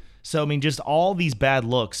 No. So, I mean, just all these bad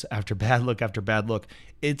looks after bad look after bad look.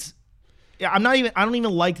 I don't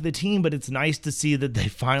even like the team, but it's nice to see that they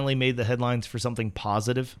finally made the headlines for something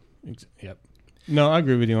positive. Yep. No, I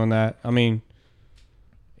agree with you on that. I mean,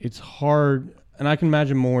 it's hard, and I can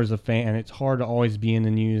imagine more as a fan, it's hard to always be in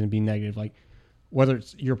the news and be negative. Like, whether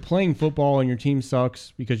it's you're playing football and your team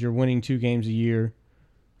sucks because you're winning 2 games a year,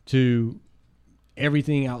 to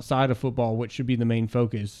everything outside of football, which should be the main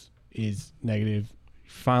focus, is negative.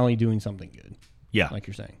 Finally doing something good. Yeah. Like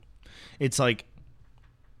you're saying. It's like,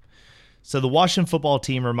 so the Washington football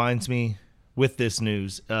team reminds me with this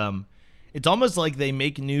news, it's almost like they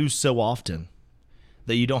make news so often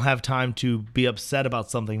that you don't have time to be upset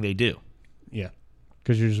about something they do. Yeah.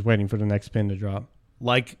 Because you're just waiting for the next pin to drop.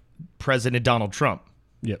 Like President Donald Trump.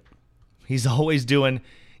 Yep. He's always doing,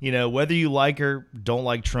 whether you like or don't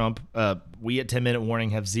like Trump, we at 10 Minute Warning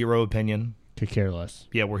have zero opinion. Could care less.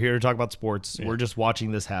 Yeah, we're here to talk about sports. Yeah. We're just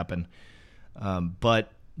watching this happen.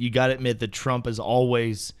 But you got to admit that Trump is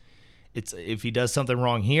always, if he does something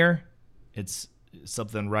wrong here, it's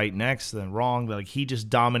something right next, then wrong. Like, he just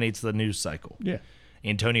dominates the news cycle. Yeah.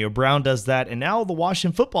 Antonio Brown does that, and now the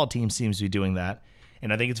Washington football team seems to be doing that.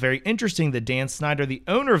 And I think it's very interesting that Dan Snyder, the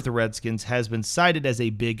owner of the Redskins, has been cited as a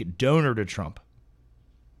big donor to Trump.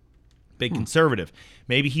 Big conservative.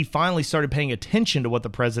 Maybe he finally started paying attention to what the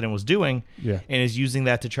president was doing and is using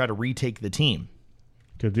that to try to retake the team.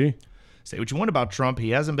 Could be. Say what you want about Trump. He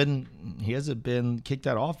hasn't been kicked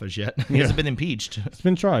out of office yet. He hasn't been impeached. It's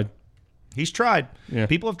been tried. He's tried. Yeah.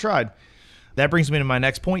 People have tried. That brings me to my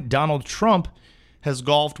next point. Donald Trump has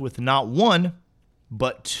golfed with not one,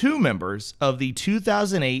 but 2 members of the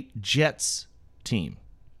 2008 Jets team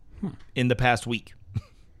in the past week.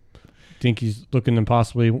 Think he's looking to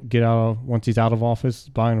possibly get out once he's out of office,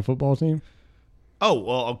 buying a football team? Oh,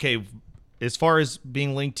 well, okay. As far as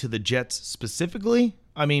being linked to the Jets specifically,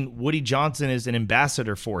 I mean, Woody Johnson is an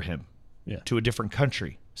ambassador for him to a different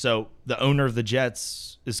country. So the owner of the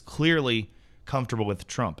Jets is clearly comfortable with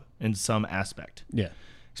Trump in some aspect. Yeah.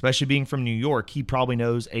 Especially being from New York, he probably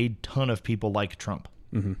knows a ton of people like Trump.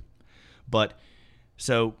 Mm-hmm. But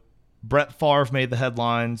so Brett Favre made the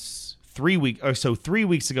headlines 3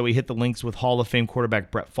 weeks ago. He hit the links with Hall of Fame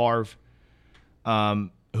quarterback Brett Favre,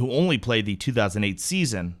 who only played the 2008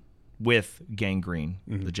 season with Gang Green,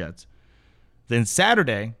 the Jets. Then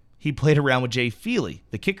Saturday, he played around with Jay Feely,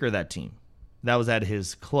 the kicker of that team. That was at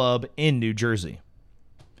his club in New Jersey.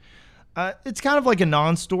 It's kind of like a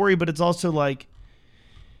non-story, but it's also like,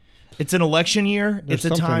 it's an election year. There's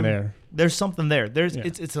it's a time there. There's something there.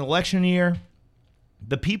 It's an election year.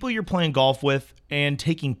 The people you're playing golf with and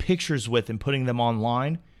taking pictures with and putting them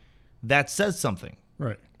online, that says something.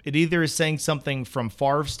 Right. It either is saying something from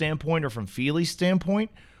Favre's standpoint or from Feely's standpoint,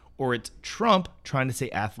 or it's Trump trying to say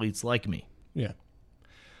athletes like me. Yeah.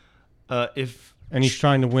 And he's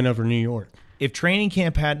trying to win over New York. If training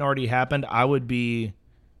camp hadn't already happened, I would be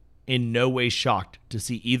in no way shocked to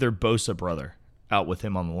see either Bosa brother out with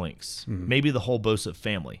him on the links. Mm-hmm. Maybe the whole Bosa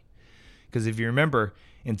family. Because if you remember,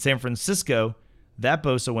 in San Francisco, that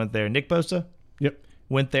Bosa went there. Nick Bosa? Yep.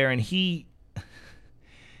 Went there, and he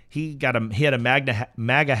had a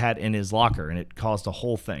MAGA hat in his locker, and it caused a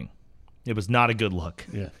whole thing. It was not a good look.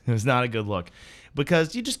 Yeah. It was not a good look.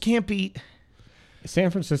 Because you just can't be...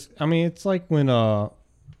 San Francisco, I mean, it's like when,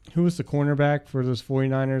 who was the cornerback for those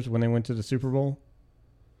 49ers when they went to the Super Bowl?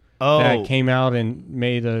 Oh. That came out and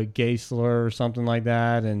made a gay slur or something like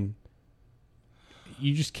that, and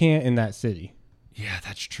you just can't in that city. Yeah,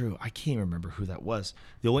 that's true. I can't remember who that was.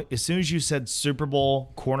 As soon as you said Super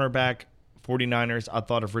Bowl, cornerback, 49ers, I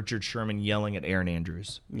thought of Richard Sherman yelling at Aaron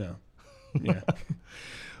Andrews. No. Yeah.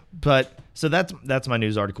 But, so that's my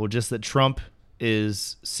news article, just that Trump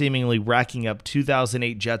is seemingly racking up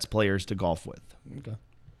 2008 Jets players to golf with. Okay.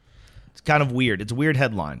 It's kind of weird. It's a weird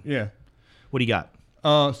headline. Yeah. What do you got?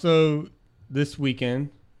 So this weekend,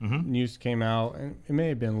 news came out, and it may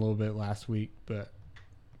have been a little bit last week, but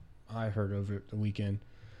I heard over the weekend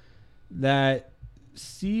that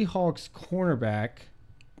Seahawks cornerback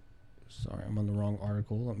Sorry, I'm on the wrong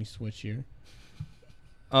article. Let me switch here.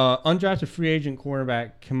 Undrafted free agent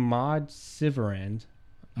cornerback Kamad Siverand,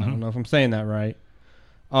 I don't know if I'm saying that right,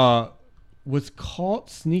 was caught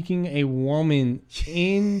sneaking a woman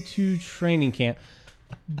into training camp.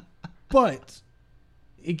 But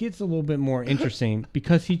it gets a little bit more interesting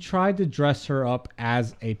because he tried to dress her up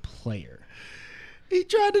as a player. He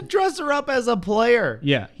tried to dress her up as a player.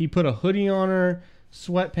 Yeah, he put a hoodie on her,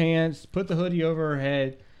 sweatpants, put the hoodie over her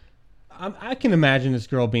head. I can imagine this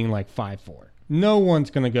girl being like 5'4". No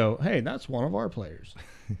one's going to go, hey, that's one of our players.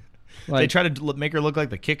 They try to make her look like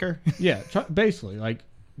the kicker? Yeah, basically. Like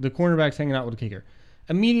the cornerback's hanging out with the kicker.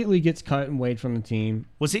 Immediately gets cut and waived from the team.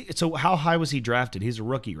 Was he? So how high was he drafted? He's a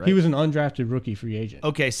rookie, right? He was an undrafted rookie free agent.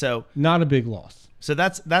 Okay, so not a big loss. So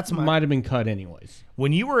that's might have been cut anyways.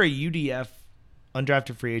 When you were a UDF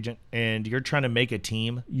undrafted free agent and you're trying to make a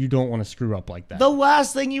team, you don't want to screw up like that. The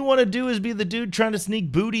last thing you want to do is be the dude trying to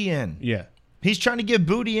sneak booty in. Yeah. He's trying to get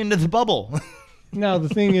booty into the bubble. Now, the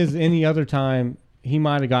thing is, any other time, he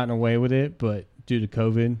might have gotten away with it, but due to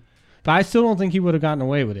COVID. But I still don't think he would have gotten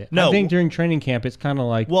away with it. No. I think during training camp, it's kind of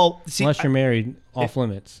like, unless you're married, off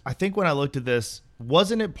limits. I think when I looked at this,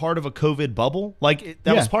 wasn't it part of a COVID bubble? Like,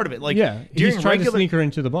 that was part of it. Like, he's trying to sneak her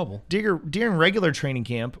into the bubble. During regular training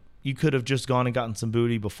camp, you could have just gone and gotten some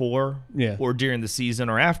booty before or during the season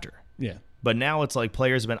or after. Yeah. But now it's like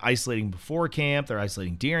players have been isolating before camp. They're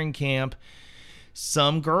isolating during camp.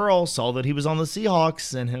 Some girl saw that he was on the Seahawks,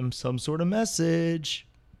 sent him some sort of message.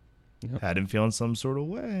 Yep. Had him feeling some sort of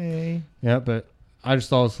way. Yeah, but I just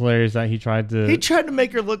thought it was hilarious that he tried to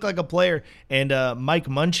make her look like a player. And Mike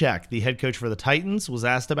Munchak, the head coach for the Titans, was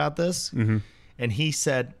asked about this. Mm-hmm. And he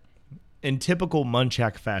said, in typical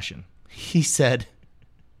Munchak fashion, he said,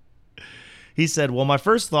 well, my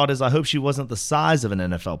first thought is I hope she wasn't the size of an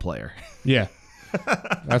NFL player. Yeah,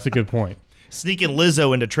 that's a good point. Sneaking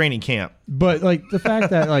Lizzo into training camp. But like the fact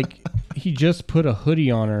that like he just put a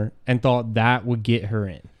hoodie on her and thought that would get her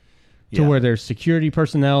in to where there's security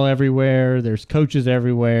personnel everywhere, there's coaches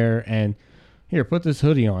everywhere, and here, put this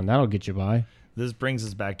hoodie on. That'll get you by. This brings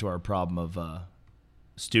us back to our problem of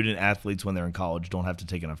student athletes when they're in college don't have to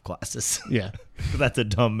take enough classes. Yeah. That's a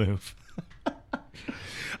dumb move.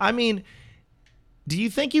 I mean, do you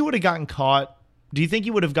think he would have gotten caught? Do you think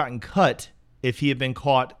he would have gotten cut if he had been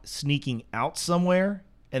caught sneaking out somewhere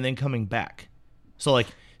and then coming back? So like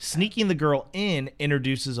sneaking the girl in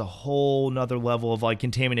introduces a whole nother level of like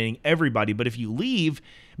contaminating everybody. But if you leave,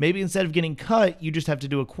 maybe instead of getting cut, you just have to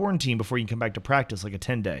do a quarantine before you can come back to practice, like a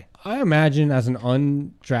 10-day. I imagine as an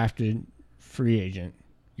undrafted free agent,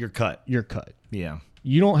 you're cut. Yeah.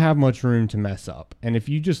 You don't have much room to mess up. And if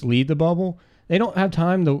you just leave the bubble, they're not going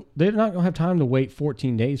to have time to wait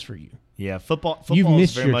 14 days for you. Yeah, football You've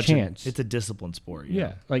missed is very your much chance. It's a disciplined sport.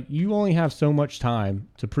 Yeah, like you only have so much time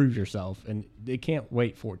to prove yourself, and they can't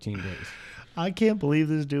wait 14 days. I can't believe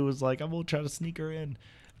this dude was like, I'm going to try to sneak her in.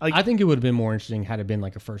 Like, I think it would have been more interesting had it been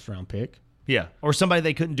like a first-round pick. Yeah, or somebody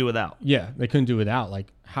they couldn't do without. Yeah, they couldn't do without.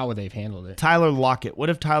 Like, how would they have handled it? Tyler Lockett.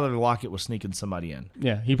 What if Tyler Lockett was sneaking somebody in?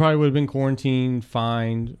 Yeah, he probably would have been quarantined,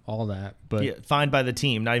 fined, all that. But yeah, fined by the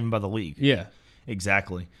team, not even by the league. Yeah.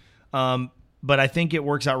 Exactly. But I think it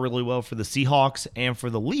works out really well for the Seahawks and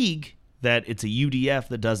for the league that it's a UDF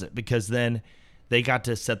that does it, because then they got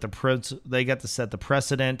to set the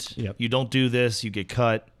precedent. Yep. You don't do this, you get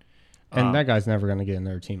cut. And that guy's never going to get in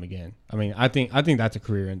their team again. I mean, I think that's a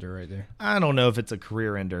career ender right there. I don't know if it's a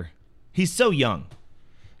career ender. He's so young.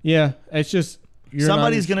 Yeah, it's just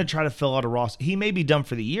somebody's going to try to fill out a roster. He may be done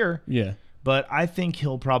for the year. Yeah. But I think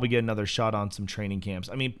he'll probably get another shot on some training camps.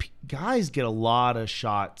 I mean, guys get a lot of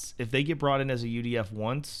shots. If they get brought in as a UDF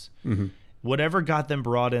once, whatever got them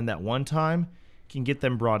brought in that one time can get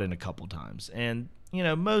them brought in a couple times. And, you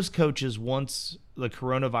know, most coaches, once the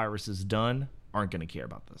coronavirus is done, aren't going to care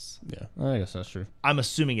about this. Yeah, I guess that's true. I'm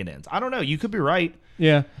assuming it ends. I don't know. You could be right.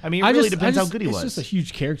 Yeah. I mean, it really depends how good he was. It's just a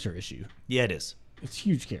huge character issue. Yeah, it is. It's a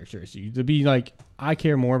huge character issue. To be like, I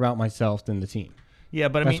care more about myself than the team. Yeah,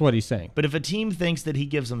 but that's what he's saying. But if a team thinks that he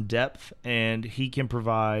gives them depth and he can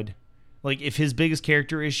provide, like if his biggest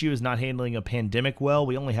character issue is not handling a pandemic well,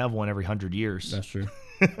 we only have one every 100 years. That's true.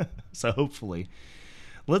 So hopefully.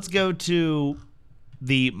 Let's go to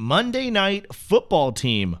the Monday Night Football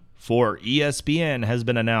team for ESPN has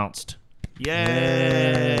been announced.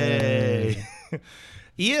 Yay!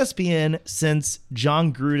 ESPN, since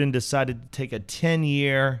John Gruden decided to take a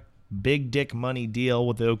 10-year big dick money deal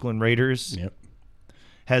with the Oakland Raiders,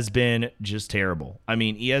 has been just terrible. I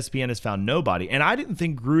mean, ESPN has found nobody. And I didn't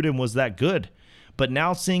think Gruden was that good. But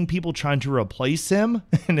now seeing people trying to replace him,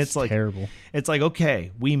 and it's like terrible. It's like,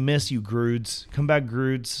 okay, we miss you, Grudes. Come back,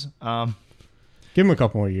 Grudes. Give him a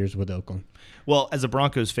couple more years with Oakland. Well, as a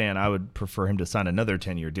Broncos fan, I would prefer him to sign another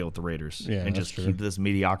 10-year deal with the Raiders and just keep this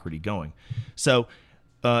mediocrity going. So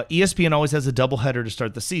ESPN always has a doubleheader to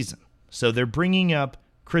start the season. So they're bringing up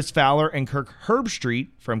Chris Fowler and Kirk Herbstreit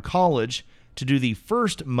from college to do the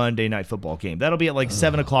first Monday Night Football game. That'll be at like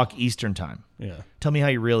 7 o'clock Eastern time. Yeah. Tell me how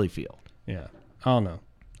you really feel. Yeah. I don't know.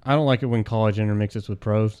 I don't like it when college intermixes with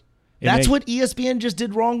pros. That's what ESPN just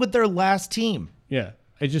did wrong with their last team. Yeah.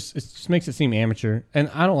 It just makes it seem amateur. And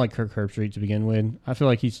I don't like Kirk Herbstreit to begin with. I feel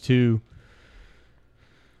like he's too,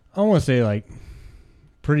 I don't want to say like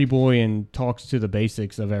pretty boy and talks to the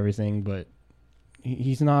basics of everything, but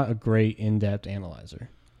he's not a great in-depth analyzer.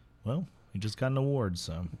 Well, he just got an award,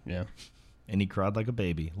 so. Yeah. And he cried like a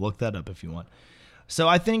baby. Look that up if you want. So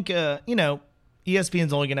I think,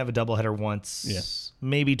 ESPN's only going to have a doubleheader once,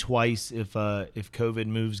 maybe twice if COVID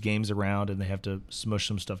moves games around and they have to smush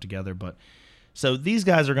some stuff together. But so these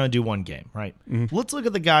guys are going to do one game, right? Mm-hmm. Let's look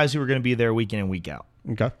at the guys who are going to be there week in and week out.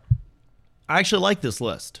 Okay. I actually like this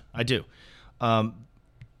list. I do.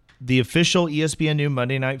 The official ESPN new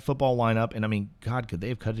Monday Night Football lineup, and I mean, God, could they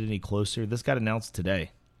have cut it any closer? This got announced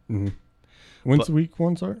today. Mm-hmm. When's week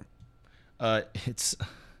one start? It's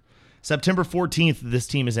September 14th. This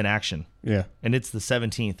team is in action. Yeah. And it's the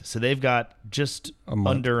 17th. So they've got just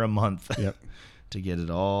under a month to get it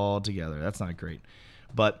all together. That's not great.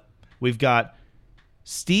 But we've got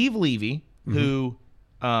Steve Levy, who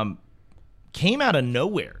came out of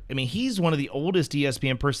nowhere. I mean, he's one of the oldest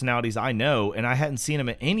ESPN personalities I know, and I hadn't seen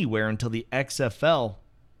him anywhere until the XFL.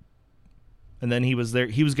 And then he was there.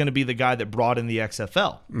 He was going to be the guy that brought in the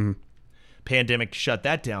XFL. Mm-hmm. Pandemic shut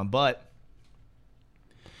that down, but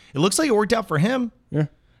it looks like it worked out for him. Yeah.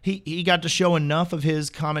 He got to show enough of his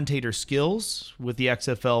commentator skills with the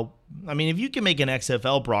XFL. I mean, if you can make an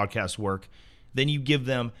XFL broadcast work, then you give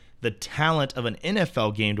them the talent of an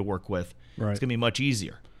NFL game to work with. Right. It's going to be much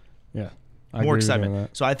easier. Yeah. More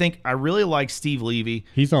excitement. So I think I really like Steve Levy.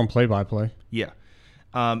 He's on play-by-play. Yeah.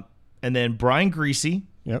 And then Brian Greasy.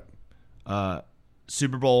 Yep.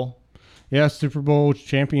 Super Bowl. Yeah, Super Bowl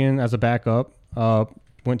champion as a backup.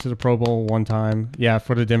 Went to the Pro Bowl one time. Yeah,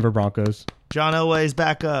 for the Denver Broncos. John Elway's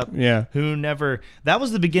backup. Yeah. That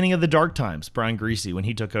was the beginning of the dark times, Brian Greasy, when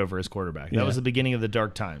he took over as quarterback. That was the beginning of the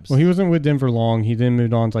dark times. Well, he wasn't with Denver long. He then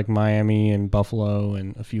moved on to like Miami and Buffalo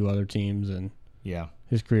and a few other teams. And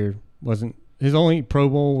his career wasn't, his only Pro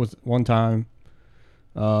Bowl was one time.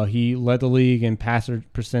 He led the league in passer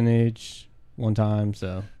percentage one time,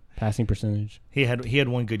 so passing percentage. He had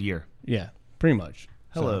one good year. Yeah, pretty much.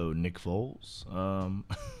 Hello, Nick Foles.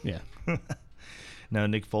 Yeah. No,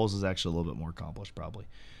 Nick Foles is actually a little bit more accomplished, probably.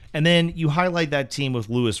 And then you highlight that team with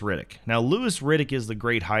Louis Riddick. Now, Louis Riddick is the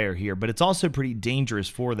great hire here, but it's also pretty dangerous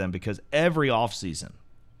for them because every offseason,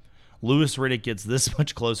 Louis Riddick gets this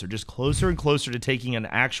much closer, just closer and closer to taking an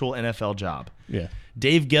actual NFL job. Yeah.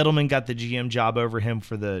 Dave Gettleman got the GM job over him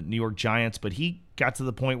for the New York Giants, but he got to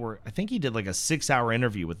the point where I think he did like a 6-hour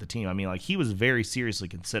interview with the team. I mean, like he was very seriously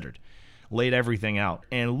considered, laid everything out.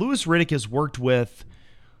 And Louis Riddick has worked with,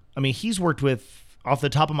 off the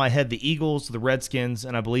top of my head, the Eagles, the Redskins,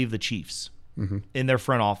 and I believe the Chiefs in their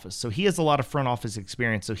front office. So he has a lot of front office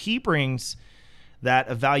experience. So he brings that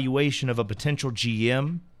evaluation of a potential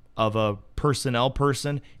GM, of a personnel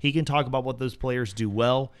person. He can talk about what those players do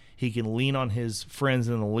well. He can lean on his friends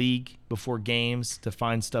in the league before games to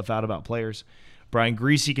find stuff out about players. Brian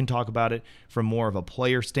Greasy can talk about it from more of a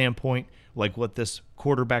player standpoint, like what this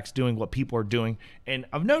quarterback's doing, what people are doing. And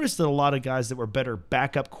I've noticed that a lot of guys that were better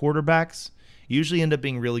backup quarterbacks usually end up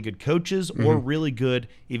being really good coaches or really good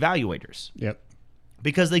evaluators. Yep.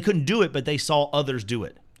 Because they couldn't do it, but they saw others do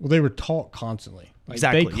it. Well, they were taught constantly. Like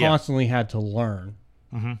Exactly. They constantly had to learn.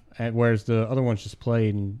 And whereas the other ones just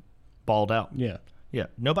played and Balled out. yeah. Yeah.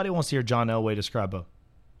 Nobody wants to hear John Elway describe a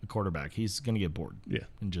quarterback. He's going to get bored. Yeah.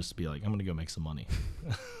 And just be like, I'm going to go make some money.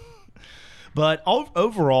 But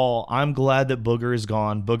overall, I'm glad that Booger is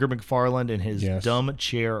gone. Booger McFarland and his dumb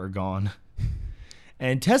chair are gone.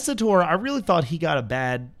 And Tessitore, I really thought he got a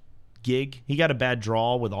bad gig. He got a bad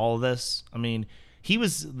draw with all of this. I mean, he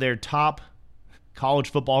was their top college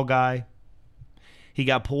football guy. He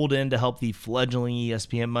got pulled in to help the fledgling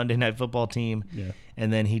ESPN Monday Night Football team. Yeah.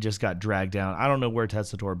 And then he just got dragged down. I don't know where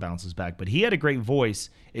Tessitore bounces back, but he had a great voice.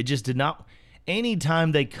 It just did not.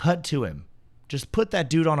 Anytime they cut to him, just put that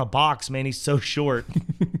dude on a box, man. He's so short.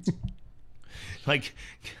 Like,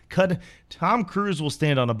 Tom Cruise will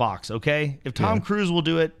stand on a box, okay? If Tom Cruise will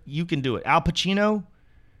do it, you can do it. Al Pacino,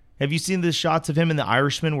 have you seen the shots of him in The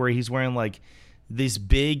Irishman where he's wearing, like, these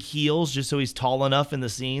big heels just so he's tall enough in the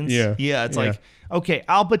scenes? Yeah. Yeah, it's like, okay,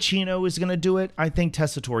 Al Pacino is going to do it. I think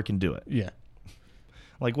Tessitore can do it. Yeah.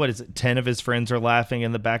 Like, what is it? 10 of his friends are laughing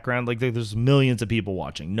in the background. Like, there's millions of people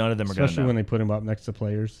watching. None of them are going to Especially know. when they put him up next to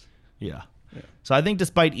players. Yeah. So I think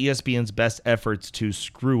despite ESPN's best efforts to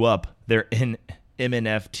screw up their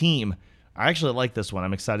MNF team, I actually like this one.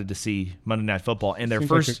 I'm excited to see Monday Night Football. And their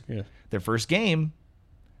first game,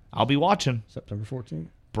 I'll be watching. September 14th.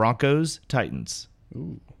 Broncos, Titans.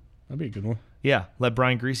 Ooh, that'd be a good one. Yeah, let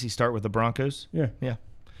Brian Greasy start with the Broncos. Yeah.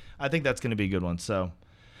 I think that's going to be a good one. So,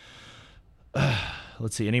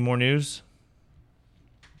 let's see. Any more news?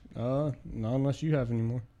 Not unless you have any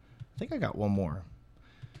more. I think I got one more.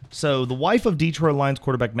 So, the wife of Detroit Lions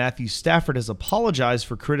quarterback Matthew Stafford has apologized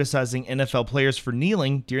for criticizing NFL players for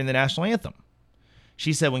kneeling during the national anthem.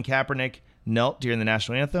 She said when Kaepernick knelt during the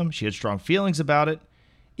national anthem, she had strong feelings about it.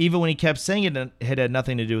 Even when he kept saying it had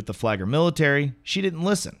nothing to do with the flag or military, she didn't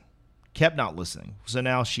listen, kept not listening. So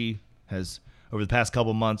now she has, over the past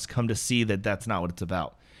couple months, come to see that that's not what it's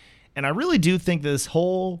about. And I really do think this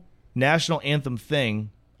whole national anthem thing,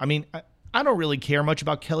 I mean, I don't really care much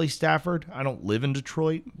about Kelly Stafford. I don't live in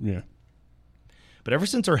Detroit. Yeah. But ever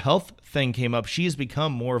since her health thing came up, she has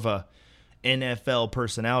become more of a NFL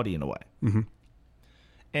personality in a way. Mm-hmm.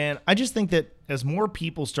 And I just think that as more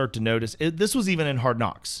people start to notice, this was even in Hard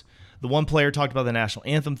Knocks. The one player talked about the national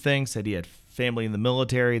anthem thing, said he had family in the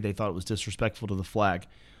military. They thought it was disrespectful to the flag.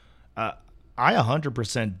 I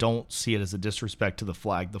 100% don't see it as a disrespect to the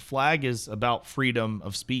flag. The flag is about freedom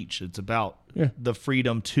of speech. It's about the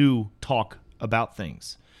freedom to talk about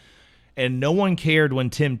things. And no one cared when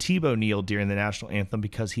Tim Tebow kneeled during the national anthem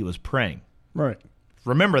because he was praying. Right.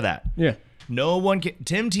 Remember that. Yeah. No one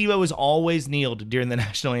Tim Tebow has always kneeled during the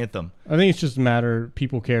national anthem. I think it's just a matter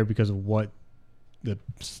people care because of what the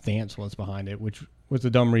stance was behind it, which was a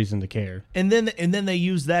dumb reason to care. And then they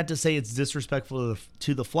use that to say it's disrespectful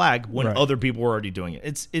to the flag when other people were already doing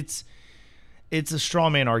it. It's a straw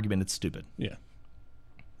man argument. It's stupid. Yeah.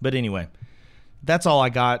 But anyway, that's all I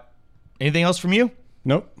got. Anything else from you?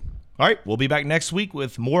 Nope. All right, we'll be back next week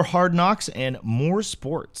with more Hard Knocks and more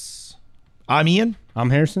sports. I'm Ian. I'm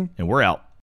Harrison. And we're out.